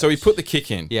this stage. So he put the kick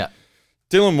in. Yeah.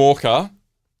 Dylan Walker,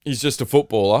 he's just a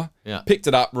footballer. Yeah. Picked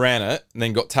it up, ran it, and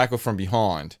then got tackled from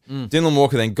behind. Dylan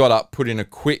Walker then got up, put in a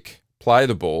quick play of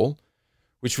the ball,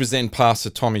 which was then passed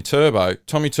to Tommy Turbo.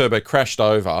 Tommy Turbo crashed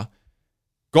over,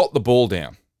 got the ball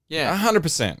down. Yeah.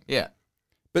 100%. Yeah.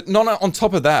 But not on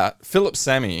top of that, Philip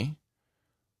Sammy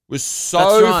was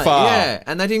so far. Yeah,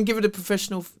 and they didn't give it a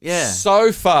professional.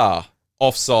 So far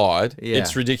offside. Yeah.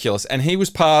 It's ridiculous. And he was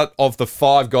part of the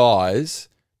 5 guys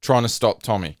trying to stop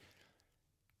Tommy.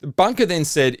 The bunker then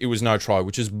said it was no try,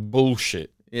 which is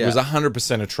bullshit. Yeah. It was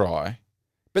 100% a try.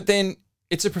 But then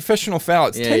it's a professional foul.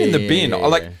 It's 10 in the bin.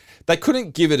 They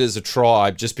couldn't give it as a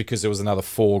try just because there was another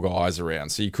 4 guys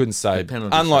around. So you couldn't say,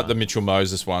 unlike the Mitchell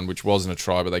Moses one, which wasn't a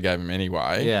try, but they gave him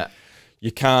anyway. Yeah.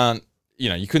 You can't.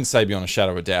 You couldn't say beyond a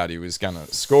shadow of a doubt he was going to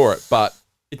score it, but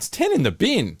it's 10 in the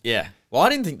bin. Yeah. Well, I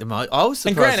didn't think I was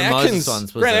surprised the Moses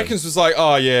ones was Grant Atkins was like,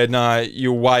 oh, yeah, no,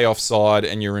 you're way offside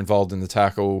and you're involved in the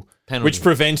tackle, which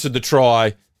prevented the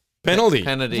try. Penalty.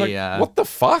 Like, what the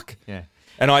fuck? Yeah.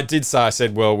 And I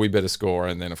said, well, we better score.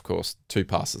 And then, of course, 2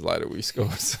 passes later, we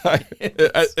scored. So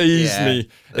it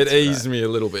eased me a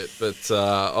little bit, but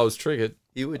I was triggered.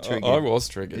 You were triggered. I was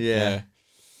triggered. Yeah.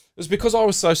 It was because I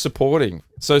was so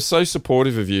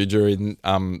supportive of you during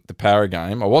the Parra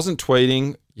game. I wasn't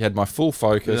tweeting. You had my full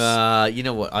focus. You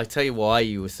know what? I tell you why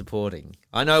you were supporting.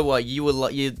 I know why you were.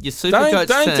 Your Supercoach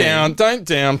team. Don't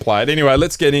downplay it. Anyway,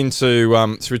 let's get into.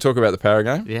 Should we talk about the Parra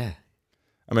game? Yeah.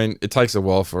 I mean, it takes a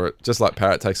while for it. Just like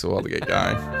Parra, it takes a while to get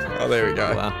going. Oh, there we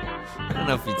go. Well, I don't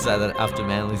know if you'd say that after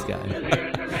Manly's game.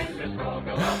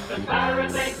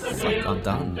 It's like I'm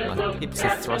done. My hips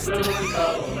are thrusting.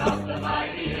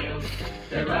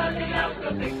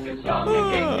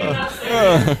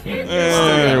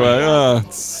 Anyway,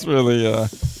 it's really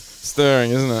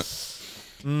stirring, isn't it?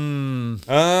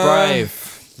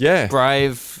 Brave. Yeah.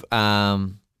 Brave.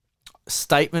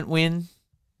 Statement win.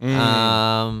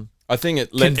 I think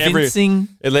it let convincing.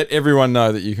 It let everyone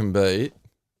know that you can beat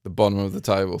the bottom of the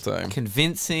table team.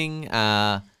 Convincing.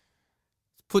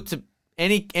 Put to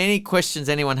any questions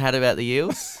anyone had about the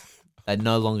Eels, they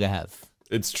no longer have.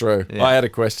 It's true. Yeah. I had a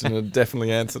question and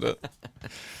definitely answered it.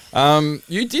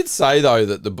 You did say, though,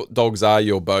 that the Dogs are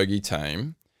your bogey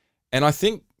team. And I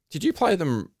think, did you play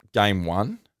them game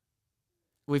 1?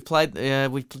 We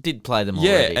did play them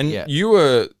Yeah, already. and you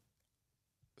were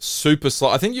super slow.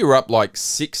 I think you were up like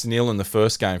 6-0 in the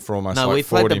first game for almost No, like we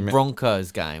 40 played the minutes.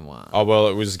 Broncos game 1. Oh, well,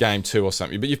 it was game 2 or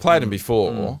something. But you played them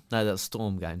before. No, that was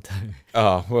Storm game 2.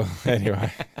 Oh, well,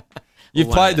 anyway. You've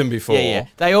played them before. Yeah.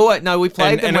 They always we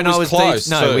played them And when it I was was close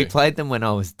too. we played them when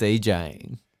I was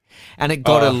DJing, and it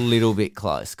got a little bit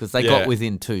close because they got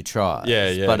within 2 tries.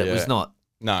 Yeah, but it was not.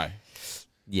 No.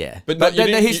 Yeah, But but no,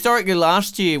 you didn't- historically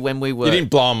last year when we were You didn't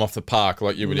blow them off the park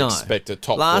like you would No. expect a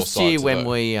top 4 last side year to when do.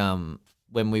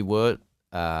 we were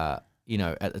at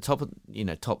the top of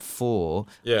top 4,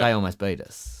 Yeah. they almost beat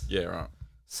us. Yeah, right.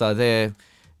 So they're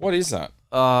What is that?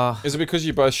 uh Is it because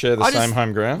you both share the I same just-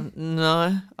 home ground?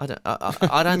 no, I don't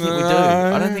think we do.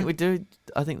 I don't think we do.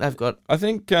 I think they've got I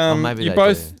think maybe you they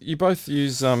both do. you both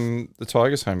use the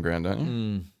Tigers' home ground, don't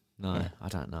you? no, I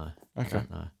don't know. Okay. I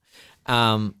don't know.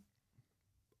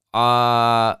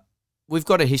 We've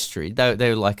got a history.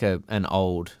 They're like an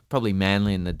old, probably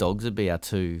Manly and the Dogs would be our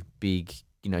 2 big,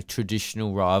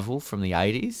 traditional rival from the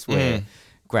 80s, where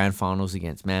grand finals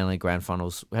against Manly, grand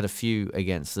finals, we had a few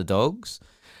against the Dogs.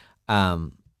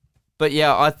 But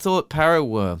yeah, I thought Parra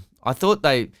were. I thought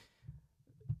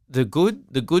the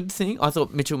good thing. I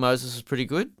thought Mitchell Moses was pretty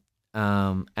good,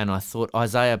 and I thought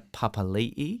Isaiah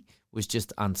Papali'i was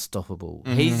just unstoppable.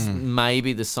 He's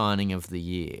maybe the signing of the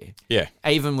year. Yeah.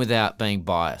 Even without being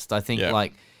biased, I think Yeah.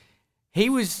 he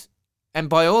was, and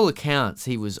by all accounts,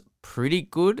 he was pretty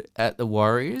good at the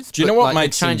Warriors. Do you know but, what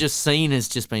makes the change him- of scene has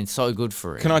just been so good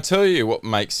for him? Can I tell you what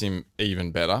makes him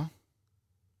even better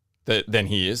than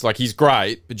he is? Like, he's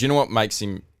great, but do you know what makes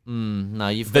him No,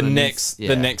 you've the got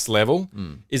the next level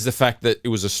is the fact that it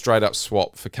was a straight up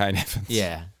swap for Kane Evans.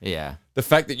 Yeah. The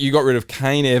fact that you got rid of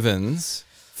Kane Evans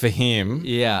for him.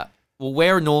 Yeah. Well,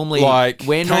 we're normally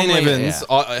Kane Evans,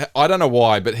 yeah. I don't know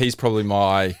why, but he's probably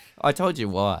I told you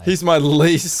why. he's my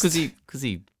least. Because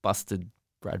he busted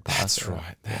Brad Parker.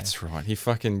 That's right. He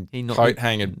fucking He coat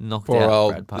hanged knocked poor out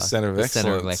old Brad Parker, centre of the excellence.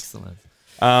 Centre of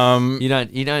excellence.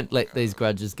 You don't let these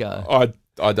grudges go.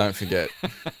 I don't forget.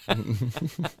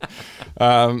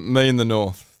 Me and the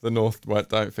North. The North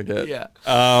don't forget. Yeah.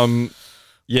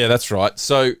 Yeah, that's right.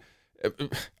 So,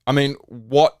 I mean,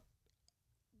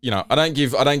 I don't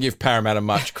give Parramatta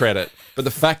much credit, but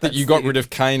the fact that you got rid of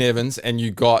Kane Evans and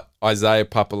you got Isaiah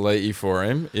Papali'i for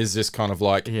him is just kind of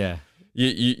like, Yeah.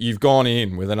 you've gone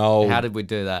in with an old How did we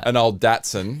do that?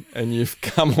 Datsun and you've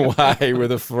come away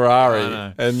with a Ferrari I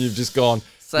know. and you've just gone.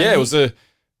 So it was a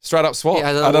straight up swap. Yeah, I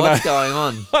I don't know don't what's know. going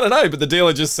on. I don't know, but the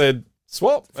dealer just said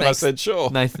swap, and I Thanks. said sure.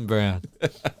 Nathan Brown.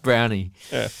 Brownie.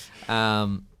 Yeah.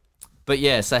 But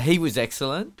yeah, so he was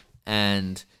excellent,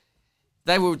 and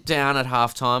they were down at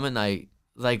halftime, and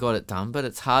they got it done. But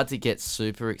it's hard to get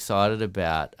super excited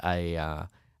about a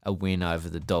win over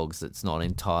the Dogs that's not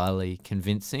entirely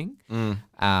convincing.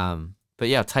 But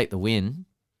yeah, I'll take the win.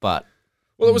 But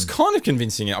Well, it was kind of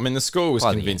convincing. I mean, the score was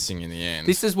By the convincing in the end.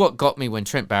 this is what got me when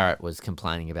Trent Barrett was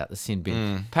complaining about the sin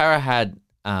bin. Parra had,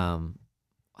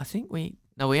 I think we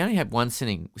only had one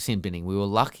sin binning. We were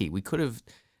lucky. We could have.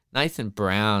 Nathan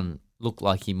Brown looked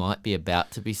like he might be about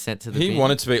to be sent to the bin. He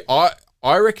wanted to be.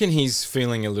 I reckon he's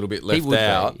feeling a little bit left would be,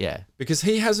 out. yeah. Because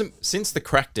he hasn't, since the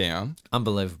crackdown,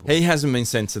 Unbelievable. he hasn't been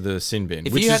sent to the sin bin,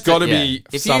 If which you has had got to yeah. be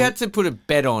If some. you had to put a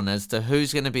bet on as to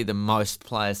who's going to be the most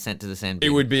players sent to the sin bin,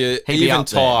 It would be an he'd be even up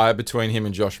there. tie between him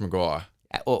and Josh Maguire.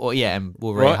 or and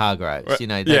Wilray Right? Hargraves. Right. You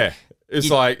know, Yeah. It's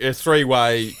like a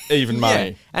 3-way even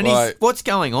money. And Like, what's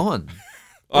going on?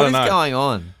 I What don't is know. going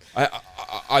on?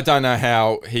 I don't know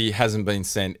how he hasn't been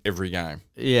sent every game.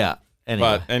 Yeah.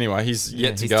 Anyway, But anyway, he's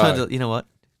yet to he's go. turned. You know what?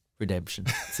 Redemption.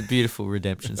 It's a beautiful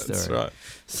redemption story. That's right.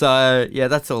 So yeah,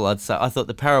 that's all I'd say. I thought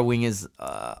the Parra wingers.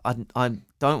 I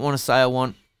don't want to say I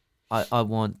want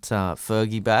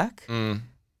Fergie back,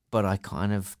 but I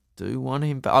kind of do want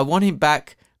him back. I want him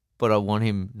back, but I want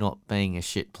him not being a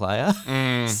shit player.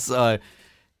 So,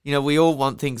 we all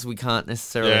want things we can't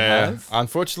necessarily have.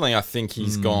 Unfortunately, I think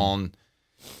he's gone.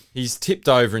 He's tipped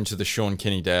over into the Sean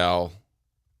Kenny Dowell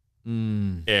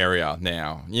area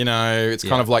now. It's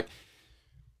kind of like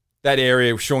that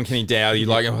area of Sean Kenny Dowell.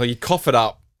 He'd cough it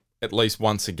up at least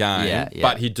once a game, Yeah.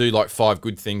 but he'd do like 5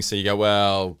 good things. So you go,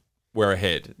 well, we're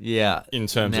ahead. Yeah. In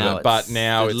terms Now of it. But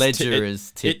now the ledger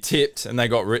is tipped. It tipped and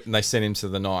they sent him to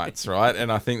the Knights, right?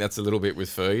 And I think that's a little bit with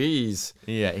Fergie. He's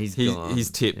gone. He's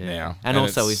tipped now. And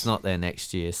also he's not there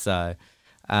next year. So,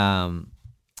 who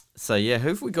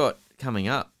have we got coming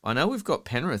up? I know we've got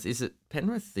Penrith. Is it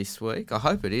Penrith this week? I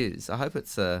hope it is. I hope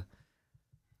it's a...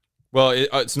 Well,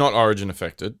 it's not Origin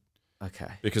affected.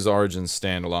 Okay. Because Origin's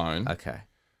standalone. Okay.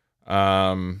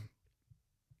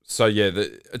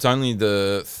 It's only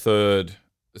the third.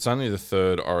 It's only the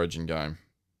third Origin game,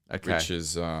 okay,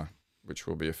 which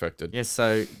will be affected. Yeah.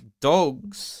 So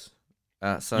Dogs.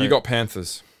 You got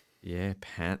Panthers. Yeah,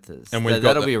 Panthers. And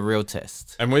that'll be a real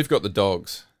test. And we've got the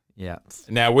Dogs. Yeah.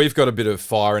 Now we've got a bit of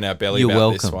fire in our belly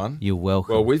this one. You're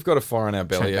welcome. Well, we've got a fire in our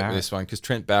belly about this one because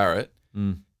Trent Barrett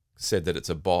said that it's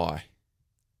a bye.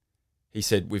 He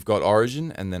said we've got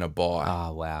Origin and then a bye.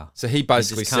 Oh, wow. So he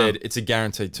basically said it's a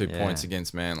guaranteed 2 points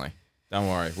against Manly. Don't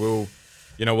worry.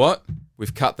 You know what?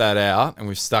 We've cut that out and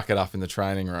we've stuck it up in the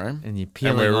training room. And you're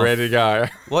peeling and we're off. ready to go.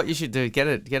 What you should do, get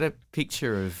a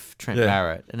picture of Trent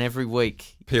Barrett, and every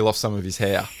week peel off some of his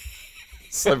hair.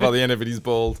 So by the end of it, he's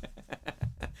bald.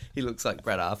 He looks like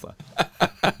Brad Arthur.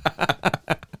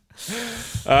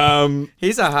 Have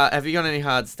you got any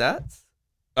hard stats?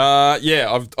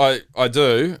 Yeah, I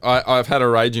do. I've had a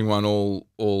raging one all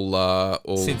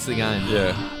since the game.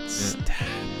 Yeah.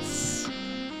 Stats.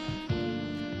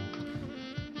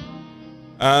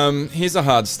 Here's a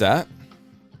hard stat.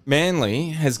 Manly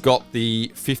has got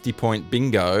the 50-point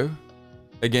bingo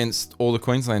against all the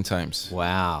Queensland teams.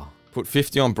 Wow. Put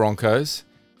 50 on Broncos,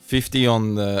 50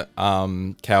 on the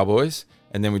Cowboys,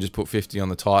 and then we just put 50 on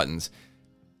the Titans.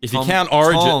 If you count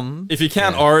Origin,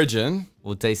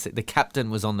 well, DC, the captain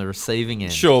was on the receiving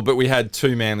end. Sure, but we had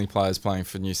 2 Manly players playing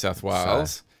for New South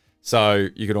Wales, so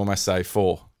you could almost say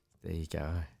 4. There you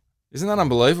go. Isn't that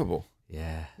unbelievable?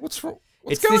 Yeah. What's going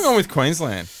on with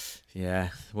Queensland? Yeah.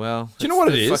 Well, do you know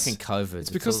what it is? Fucking COVID. It's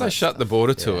because they shut the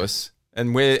border to us,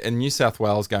 and New South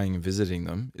Wales going and visiting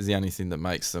them is the only thing that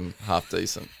makes them half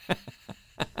decent.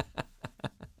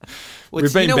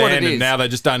 We've been banned, and now they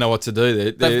just don't know what to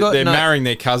do. They're marrying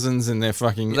their cousins, and they're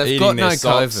fucking eating their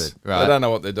socks. COVID, right? They don't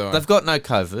know what they're doing. They've got no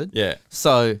COVID. Yeah.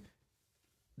 So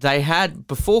they had,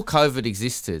 before COVID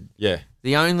existed,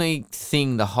 the only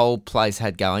thing the whole place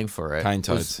had going for it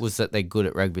was that they're good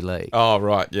at rugby league. Oh,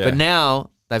 right, yeah. But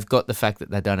now they've got the fact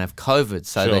that they don't have COVID,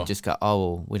 so they just go, oh,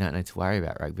 well, we don't need to worry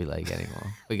about rugby league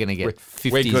anymore. We're going to get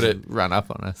 50s run up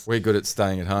on us. We're good at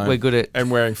staying at home. We're good at...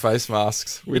 And wearing face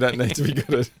masks. We don't need to be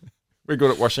good at... We're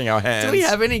good at washing our hands. Do we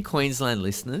have any Queensland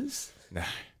listeners? No.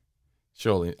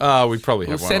 Surely. We probably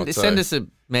have one or two. Send us a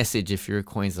message if you're a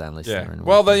Queensland listener. Yeah.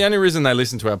 Well, the only reason they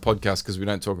listen to our podcast because we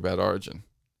don't talk about Origin.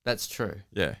 That's true.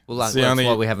 Yeah. Well, that's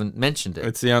why we haven't mentioned it.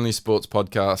 It's the only sports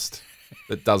podcast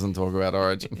that doesn't talk about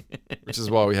Origin, which is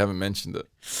why we haven't mentioned it.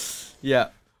 Yeah.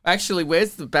 Actually,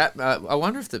 where's the bat? I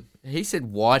wonder if he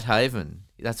said Whitehaven.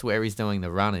 That's where he's doing the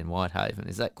run in Whitehaven.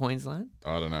 Is that Queensland?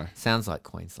 I don't know. Sounds like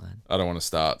Queensland. I don't want to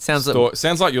start. Sounds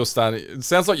like you're starting. It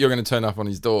sounds like you're going to turn up on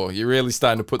his door. You're really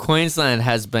starting to put. Queensland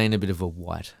has been a bit of a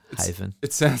Whitehaven.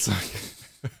 It sounds like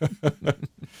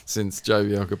since Joe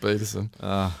Bielka-Peterson.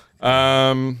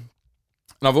 And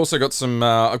I've also got some.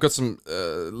 I've got some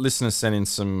listeners sent in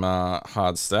some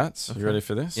hard stats. Okay. You ready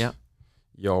for this? Yeah.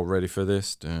 Y'all ready for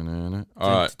this? All right.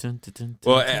 Well,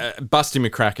 Busty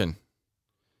McCracken.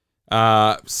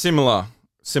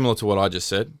 Similar to what I just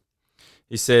said.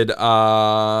 He said,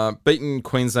 beaten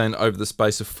Queensland over the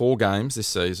space of 4 games this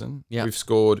season. Yep. We've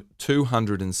scored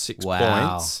 206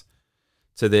 points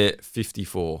to their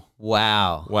 54.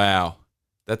 Wow.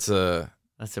 That's a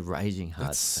raging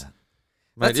hard stat.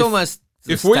 Mate, almost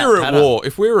if we were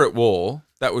at war,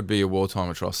 that would be a wartime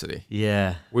atrocity.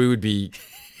 Yeah. We'd be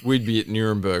at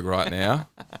Nuremberg right now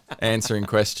answering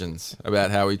questions about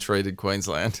how we treated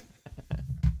Queensland.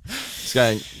 Just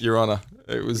going, Your Honour,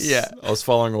 it was. I was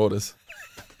following orders.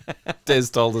 Des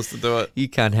told us to do it. You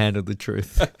can't handle the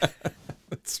truth.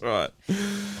 That's right.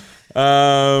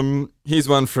 Here's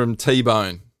one from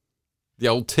T-Bone, the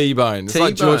old T-Bone. It's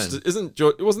like George. Wasn't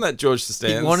that George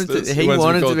Costanza? He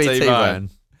wanted to be T-Bone.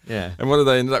 Yeah. And what did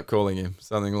they end up calling him?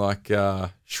 Something like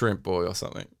Shrimp Boy or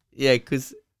something. Yeah,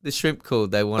 because the shrimp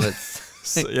called. They wanted.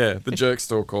 The jerk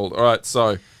store called. All right,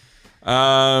 so.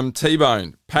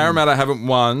 T-Bone. Parramatta haven't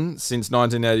won since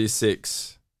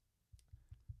 1986.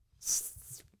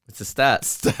 It's a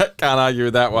stat. Can't argue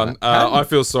with that one. I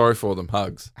feel sorry for them.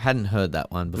 Hugs. I hadn't heard that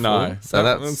one before. No. So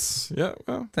that's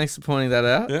well. Thanks for pointing that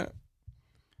out. Yeah.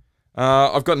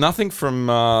 I've got nothing from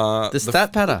the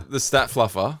stat patter. The stat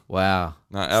fluffer. Wow.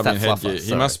 No, Albion Headgear.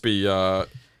 He must be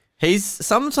He's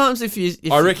sometimes if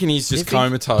I reckon he's just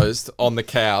comatose on the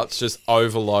couch, just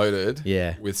overloaded.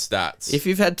 Yeah. With stats. If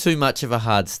you've had too much of a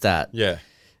hard stat, yeah,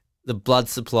 the blood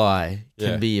supply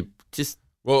can be just.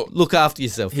 Well, look after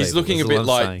yourself. He's people, looking a bit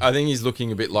like I think he's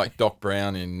looking a bit like Doc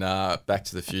Brown in Back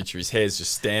to the Future. His hair's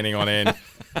just standing on end,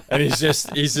 and he's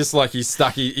just like he's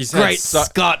stuck. He's Great had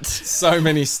Scott. So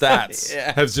many stats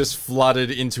have just flooded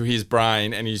into his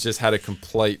brain, and he's just had a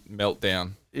complete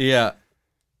meltdown. Yeah.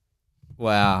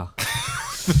 Wow.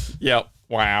 Yep.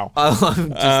 Wow.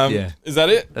 Is that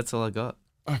it? That's all I got.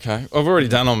 Okay, I've already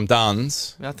done on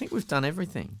Duns. I think we've done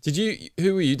everything. Did you?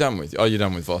 Who were you done with? Oh, you're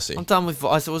done with Vossi. I'm done with.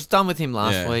 I was done with him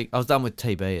last week. I was done with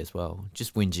TB as well.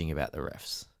 Just whinging about the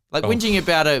refs, whinging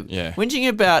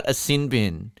about a sin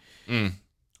bin. Mm.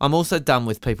 I'm also done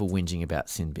with people whinging about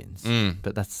sin bins.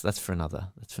 But that's for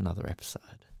another episode.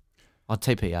 On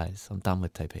TPAs, I'm done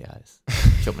with TPAs. Do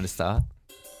you want me to start?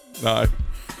 No.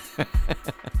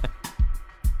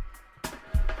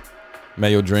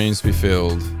 May your dreams be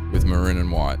filled with maroon and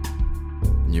white.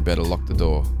 And you better lock the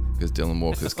door because Dylan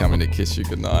Walker's coming to kiss you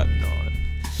goodnight.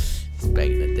 He's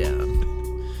banging it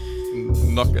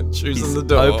down. Knock it, choosing the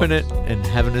door. Open it and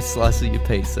having a slice of your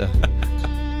pizza.